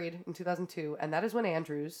to be freed in 2002, and that is when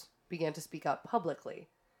Andrews began to speak up publicly.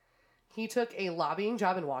 He took a lobbying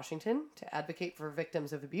job in Washington to advocate for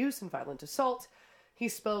victims of abuse and violent assault. He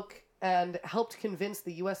spoke and helped convince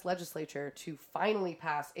the U.S. legislature to finally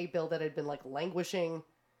pass a bill that had been like languishing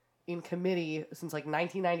in committee since like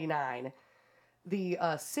 1999, the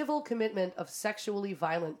Civil Commitment of Sexually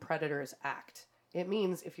Violent Predators Act. It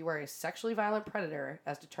means if you are a sexually violent predator,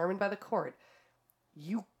 as determined by the court,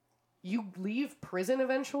 you leave prison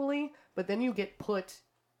eventually, but then you get put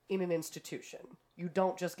in an institution. You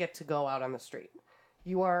don't just get to go out on the street.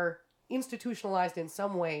 You are institutionalized in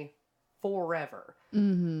some way forever.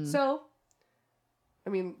 Mm-hmm. So, I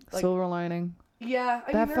mean, like, Silver lining. yeah,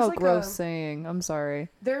 I That mean, felt like gross saying. I'm sorry.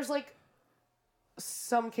 there's like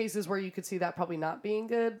some cases where you could see that probably not being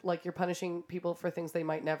good. Like you're punishing people for things they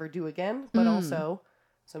might never do again. But also,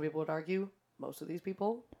 some people would argue most of these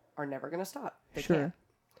people are never going to stop. They Sure. can't.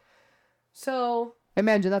 So, I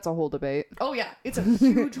imagine that's a whole debate. oh yeah, it's a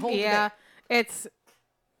huge whole Yeah. debate. It's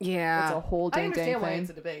It's a whole I dang understand why thing. it's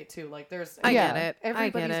a debate too. Like there's, I Yeah. get it. I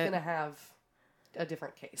everybody's get it. going to have a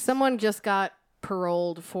different case. Someone just got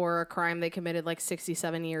paroled for a crime they committed like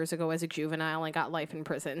 67 years ago as a juvenile and got life in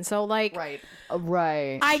prison. So like Right.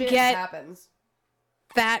 Right. I Shit get happens.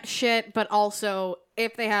 that shit, but also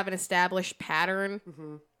if they have an established pattern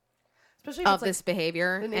Especially if of it's like this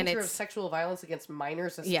behavior the and nature of it's sexual violence against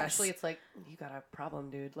minors, especially, Yes. it's like, you got a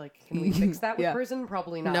problem, dude. Like, can we fix that with Yeah. prison?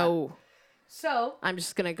 Probably not. no, So, I'm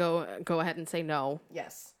just gonna go ahead and say no.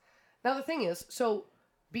 yes. Now, the thing is, so,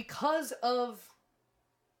 because of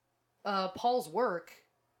Paul's work,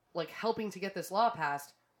 like, helping to get this law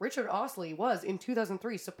passed, Richard Osley was, in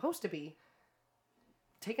 2003, supposed to be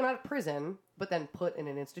taken out of prison, but then put in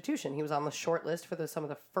an institution. He was on the short list for some of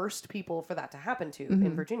the first people for that to happen to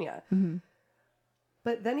in Virginia.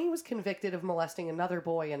 But then he was convicted of molesting another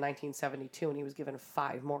boy in 1972, and he was given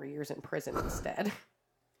 5 more years in prison instead.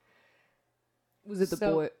 Was it the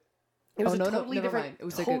boy? It was Oh, a no, totally never different, mind. It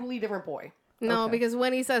was like a- totally different boy. No, Okay. because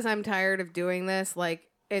when he says I'm tired of doing this, like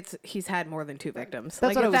he's had more than 2 victims.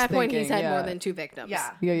 That's like what I at was that point, he's thinking, had more yeah. than 2 victims.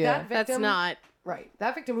 Yeah. Yeah. That victim, That's not. Right.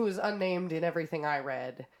 That victim, who was unnamed in everything I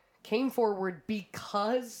read, came forward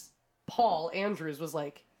because Paul Andrews was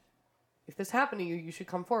like, if this happened to you, you should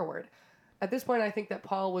come forward. At this point, I think that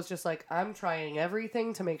Paul was just like, I'm trying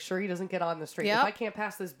everything to make sure he doesn't get on the street. Yep. If I can't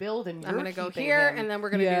pass this bill, then I'm you're going to go keeping here, him. and then we're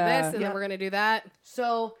going to do Yeah. this, and then Yep. we're going to do that.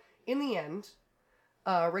 So, in the end,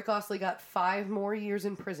 Rick Ostley got 5 more years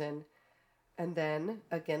in prison, and then,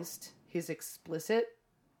 against his explicit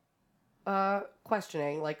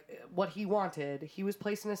questioning, like what he wanted, he was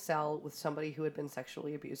placed in a cell with somebody who had been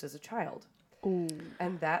sexually abused as a child. Ooh.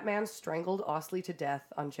 And that man strangled Ostley to death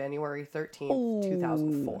on January 13th, Ooh.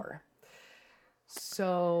 2004.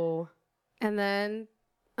 So, And then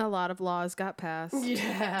a lot of laws got passed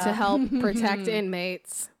yeah. to help protect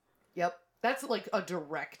inmates. Yep. That's like a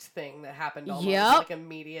direct thing that happened almost Yep. like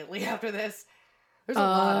immediately after this. There's a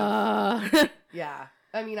lot of... Yeah.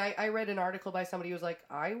 I mean, I read an article by somebody who was like,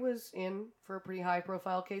 I was in for a pretty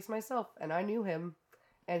high-profile case myself, and I knew him,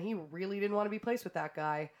 and he really didn't want to be placed with that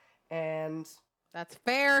guy. And, That's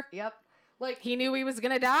fair. yep. Like, He knew he was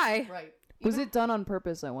going to die. right. Was it done on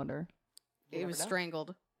purpose? I wonder. You He never was know.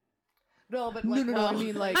 strangled. No, but No, like, no, no. I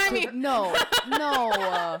mean, like, I mean- no.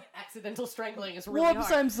 accidental strangling is really Whoops!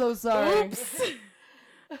 hard. I'm so sorry. Oops.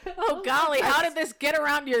 Oh, golly. How did this get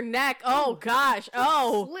around your neck? Oh, gosh.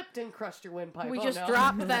 Oh. Slipped and crushed your windpipe. We Oh, just no.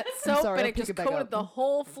 dropped that soap sorry, and I'll it pick just it back coated up. the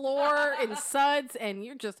whole floor in suds, and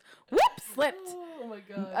you just, whoop, slipped. Oh my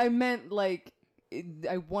god. I meant like.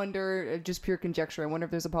 I wonder, just pure conjecture. I wonder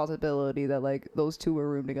if there's a possibility that like those two were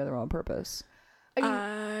roomed together on purpose. I mean,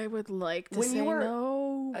 I would like to when say you were-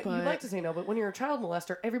 no, but you'd like to say no, but when you're a child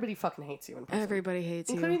molester, everybody fucking hates you in prison. everybody hates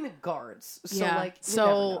you. Including the guards. So, Yeah, like, you so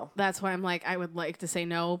never know. that's why I'm like, I would like to say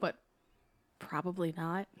no, but probably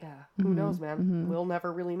not. Yeah, who knows, man? We'll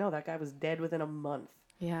never really know. That guy was dead within a month.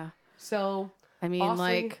 Yeah. So, I mean,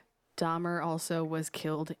 Ostley- like, Dahmer also was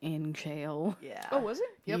killed in jail. yeah. Oh, was it?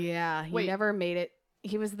 Yep. Yeah, he Wait. never made it.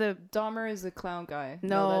 He was the, Dahmer is the clown guy.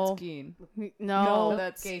 No. that's Geen. no,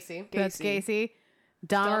 that's Gacy. that's Gacy.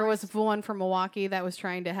 Dahmer was the one from Milwaukee that was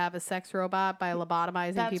trying to have a sex robot by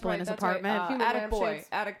lobotomizing people in his apartment. Human Attic boy, lampshades.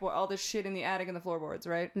 attic boy. All this shit in the attic and the floorboards,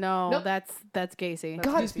 right? No, Nope. that's Gacy. That's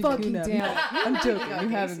God Gacy. fucking damn! I'm joking. got You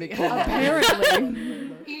haven't Gacy. been kidding.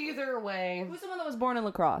 Apparently. Either way, Who's the one that was born in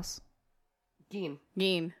lacrosse? Geen.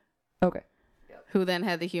 Geen, Okay. who then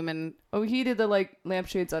had the human. Oh, he did the like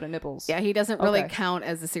lampshades out of nipples. Yeah, he doesn't really Okay. count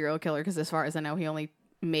as a serial killer because, as far as I know, he only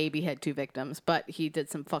maybe had 2 victims, but he did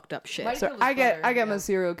some fucked up shit. Might- So Killed his I get brother, my yeah.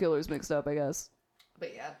 serial killers mixed up. I guess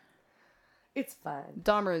But yeah, it's fine.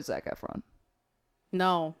 Dahmer is Zac Efron.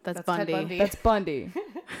 No, that's That's Ted Bundy. Bundy. That's Bundy.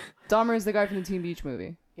 Dahmer is the guy from the Teen Beach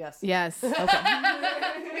movie. Yes. Yes. We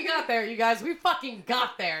got there, you guys. We fucking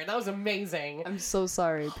got there. That was amazing. I'm so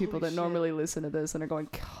sorry, people that shit. normally listen to this and are going.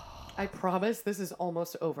 I promise this is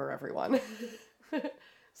almost over, everyone.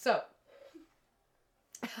 So,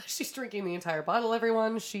 she's drinking the entire bottle,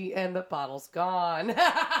 everyone. And the bottle's gone.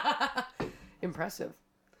 Impressive.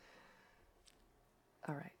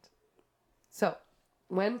 All right. So,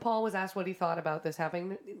 when Paul was asked what he thought about this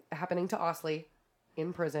happening to Ostley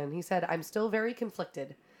in prison, he said, I'm still very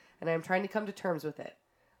conflicted, and I'm trying to come to terms with it.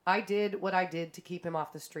 I did what I did to keep him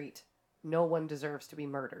off the street. No one deserves to be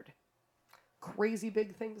murdered. Crazy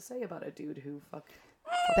big thing to say about a dude who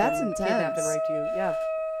That's kidnapped and intense. raped you. Yeah.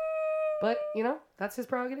 But, you know, that's his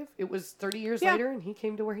prerogative. It was 30 years Yeah. later, and he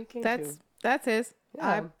came to where he came That's to. his.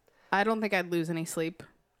 Yeah. I don't think I'd lose any sleep.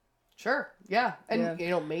 Sure. Yeah. And, Yeah. you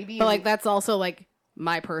know, maybe... But like that's also like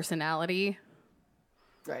my personality.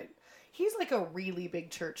 Right. He's like a really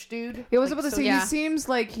big church dude. Yeah, I was Like, about to so say, yeah. he seems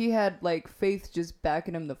like he had like faith just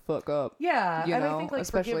backing him the fuck up. Yeah. You and know, I think, like,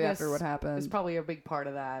 especially after forgiveness what happened. is probably a big part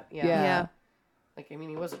of that. Yeah. Yeah. Like, I mean,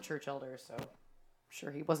 he was a church elder, so...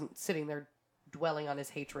 Sure, he wasn't sitting there dwelling on his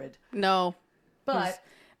hatred. No. But...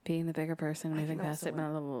 Being the bigger person, moving can past also- it. Blah,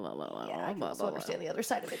 blah, blah, blah, blah, Yeah, I can blah, also blah, understand the other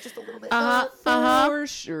side of it just a little bit. blah. For So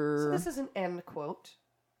sure. this is an end quote.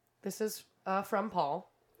 This is from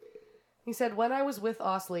Paul. He said, when I was with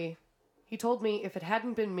Ostley, he told me if it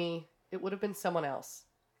hadn't been me, it would have been someone else.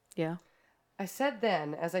 Yeah. I said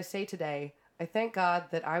then, as I say today, I thank God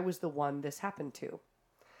that I was the one this happened to.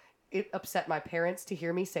 It upset my parents to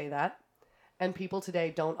hear me say that, and people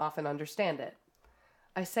today don't often understand it.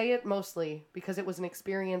 I say it mostly because it was an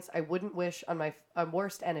experience I wouldn't wish on my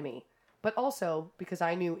worst enemy, but also because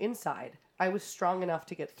I knew inside I was strong enough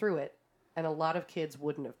to get through it, and a lot of kids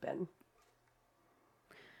wouldn't have been.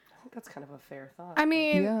 I think that's kind of a fair thought. I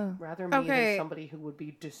mean, Yeah. Rather me than somebody who would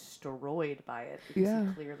be destroyed by it. Because Yeah.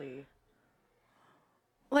 he clearly...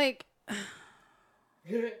 like...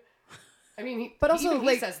 I mean, But also, he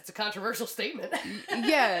like- says it's a controversial statement.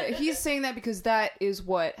 Yeah, he's saying that because that is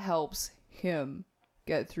what helps him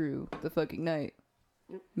get through the fucking night.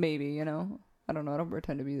 Maybe, you know? I don't know. I don't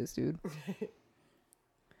pretend to be this dude.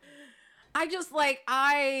 I just, like,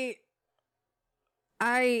 I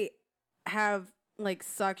have, like,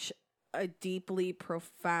 such a deeply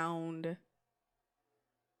profound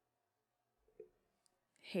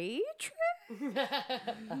hatred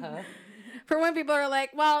Uh-huh. for when people are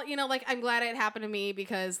like, well, you know, like, I'm glad it happened to me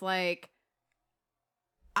because, like,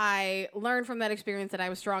 I learned from that experience that I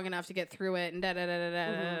was strong enough to get through it and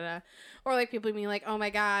da-da-da-da-da-da-da. Or, like, people being like, oh, my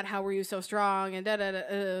God, how were you so strong? And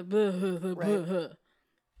da-da-da-da. Right.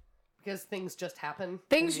 Because things just happen.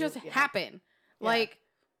 Things and you- just yeah. happen. Yeah. Like,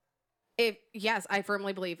 yes, I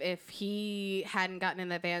firmly believe if he hadn't gotten in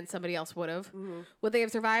that van, somebody else would have. Mhm. Would they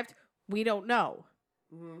have survived? We don't know.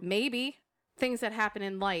 Mhm. Maybe things that happen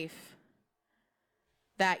in life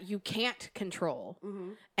that you can't control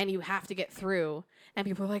Mhm. and you have to get through. And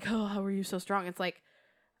people are like, oh, how are you so strong? It's like,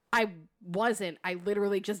 I wasn't. I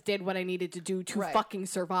literally just did what I needed to do to Right. fucking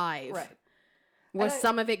survive. Right. Was And I-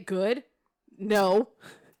 some of it good? No.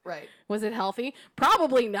 Right. Was it healthy?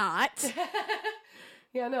 Probably not.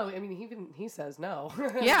 Yeah, no, I mean, he says no.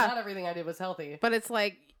 Yeah. Not everything I did was healthy. But it's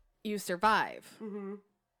like, you survive. Mm-hmm.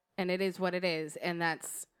 And it is what it is. And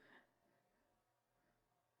that's,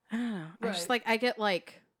 I don't know. I just, Right. like, I get,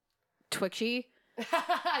 like, twitchy.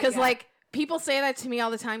 Because, like, people say that to me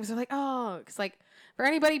all the time. Because they're like, oh, because, like, for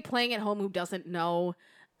anybody playing at home who doesn't know,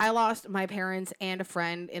 I lost my parents and a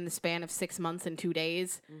friend in the span of 6 months and 2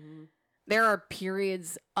 days. Mm-hmm. There are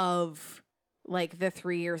periods of, like, the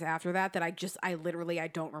 3 years after that that I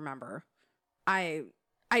don't remember. I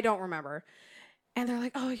don't remember. And they're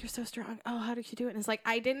like, oh, you're so strong. Oh, how did you do it? And it's like,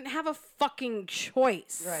 I didn't have a fucking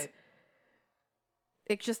choice. Right.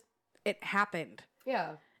 It happened.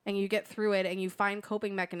 Yeah. And you get through it and you find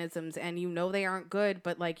coping mechanisms and you know they aren't good,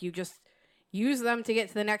 but, like, you just use them to get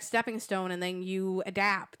to the next stepping stone and then you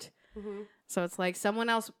adapt. Mm-hmm. So it's like someone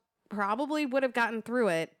else probably would have gotten through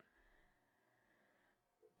it.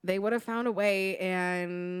 They would have found a way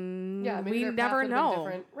and Yeah, maybe we their path never would have been know.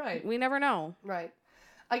 different. Right. We never know. Right.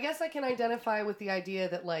 I guess I can identify with the idea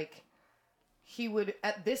that, like, he would,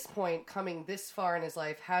 at this point, coming this far in his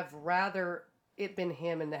life, have rather it been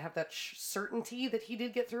him and to have that certainty that he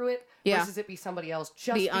did get through it Yeah. versus it be somebody else.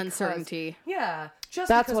 Just The because- uncertainty. Yeah. Just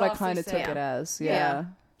That's because what I Osley kind of said- took it as. Yeah. Yeah.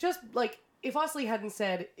 Just, like, if Osley hadn't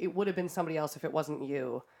said it would have been somebody else if it wasn't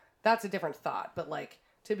you, that's a different thought. But, like,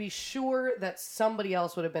 to be sure that somebody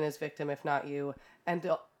else would have been his victim if not you, and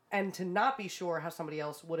to not be sure how somebody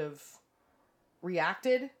else would have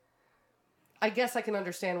reacted, I guess I can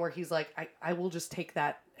understand where he's like, I will just take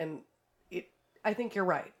that, and I think you're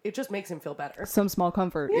right. It just makes him feel better. Some small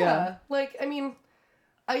comfort. Yeah. Like, I mean,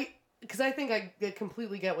 because I think I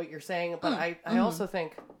completely get what you're saying, but I also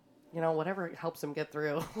think, you know, whatever helps him get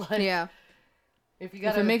through. Like, Yeah. if you If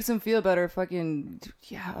gotta, it makes him feel better, fucking,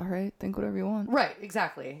 yeah, all right, think whatever you want. right,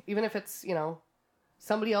 exactly. Even if it's, you know,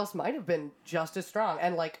 somebody else might have been just as strong,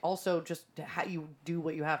 and, like, also just how you do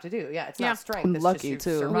what you have to do. Yeah, it's Yeah. not strength. And It's lucky, just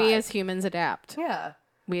you too. survive. We as humans adapt. Yeah,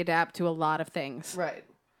 We adapt to a lot of things. right.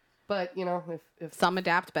 But, you know, if Some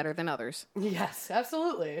adapt better than others. yes,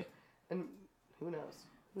 absolutely. And who knows?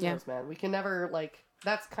 Who Yeah. knows, man? We can never, like,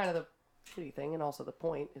 that's kind of the shitty thing, and also the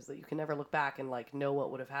point is that you can never look back and, like, know what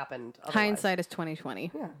would have happened otherwise. Hindsight is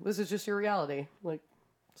 20/20. Yeah, this is just your reality. Like,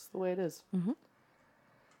 it's the way it is. Mhm.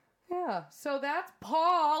 Yeah, so that's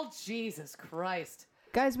Paul. Jesus Christ.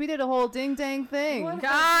 Guys, we did a whole ding dang thing. What?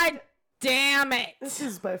 God damn it! This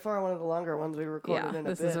is by far one of the longer ones we recorded Yeah, in a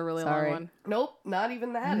this bit. is a really Sorry. long one. Nope, not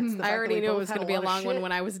even that. It's the fact I that already we knew it both was had going to be a lot of long one shit.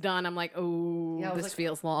 when I was done. I'm like, oh, Yeah, I was this like-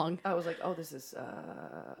 feels long. I was like, oh, this is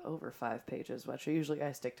over 5 pages, which usually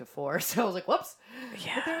I stick to 4. So I was like, whoops.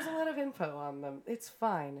 Yeah. But there's a lot of info on them. It's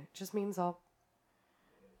fine. It just means I'll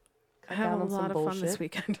cut Have down a on some lot of bullshit. fun this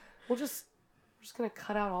weekend. We're just going to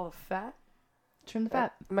cut out all the fat. Trim the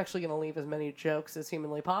fat. I'm actually going to leave as many jokes as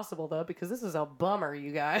humanly possible, though, because this is a bummer,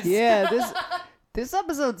 you guys. Yeah, this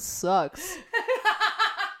episode sucks.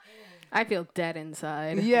 I feel dead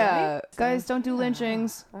inside. Yeah. Right? Guys, don't do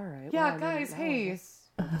lynchings. All right. Yeah, well, I mean, guys, no, hey. it's-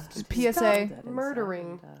 Just Stop PSA.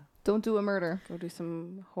 murdering. Don't do a murder. Go do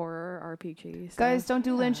some horror RPG stuff. Guys, don't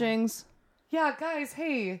do lynchings. Yeah, guys,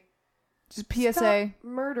 hey. Just PSA. Stop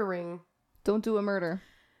murdering. Don't do a murder.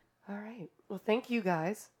 All right. Well, thank you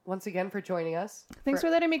guys once again for joining us. Thanks for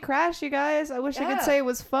letting me crash, you guys. I wish I Yeah. could say it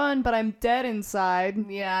was fun, but I'm dead inside.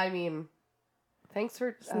 Yeah, I mean, thanks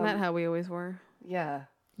for... Isn't that how we always were? Yeah.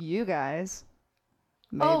 You guys.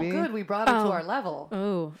 Maybe. Oh, good. We brought it to Oh. our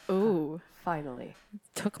level. Oh. Finally.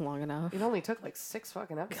 Took long enough. It only took like 6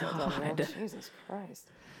 fucking episodes. On God. that. Jesus Christ.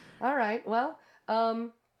 All right. Well,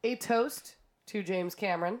 a toast to James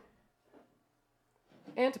Cameron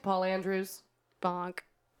and to Paul Andrews. Bonk.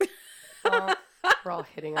 We're all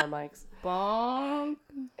hitting our mics. Bonk.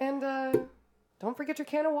 And don't forget your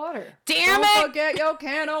can of water. Damn Don't it! forget your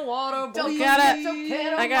can of water, Don't boy. forget your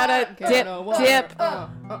can of I gotta water. dip Can of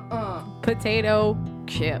water. potato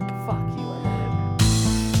chip. Fuck you, America.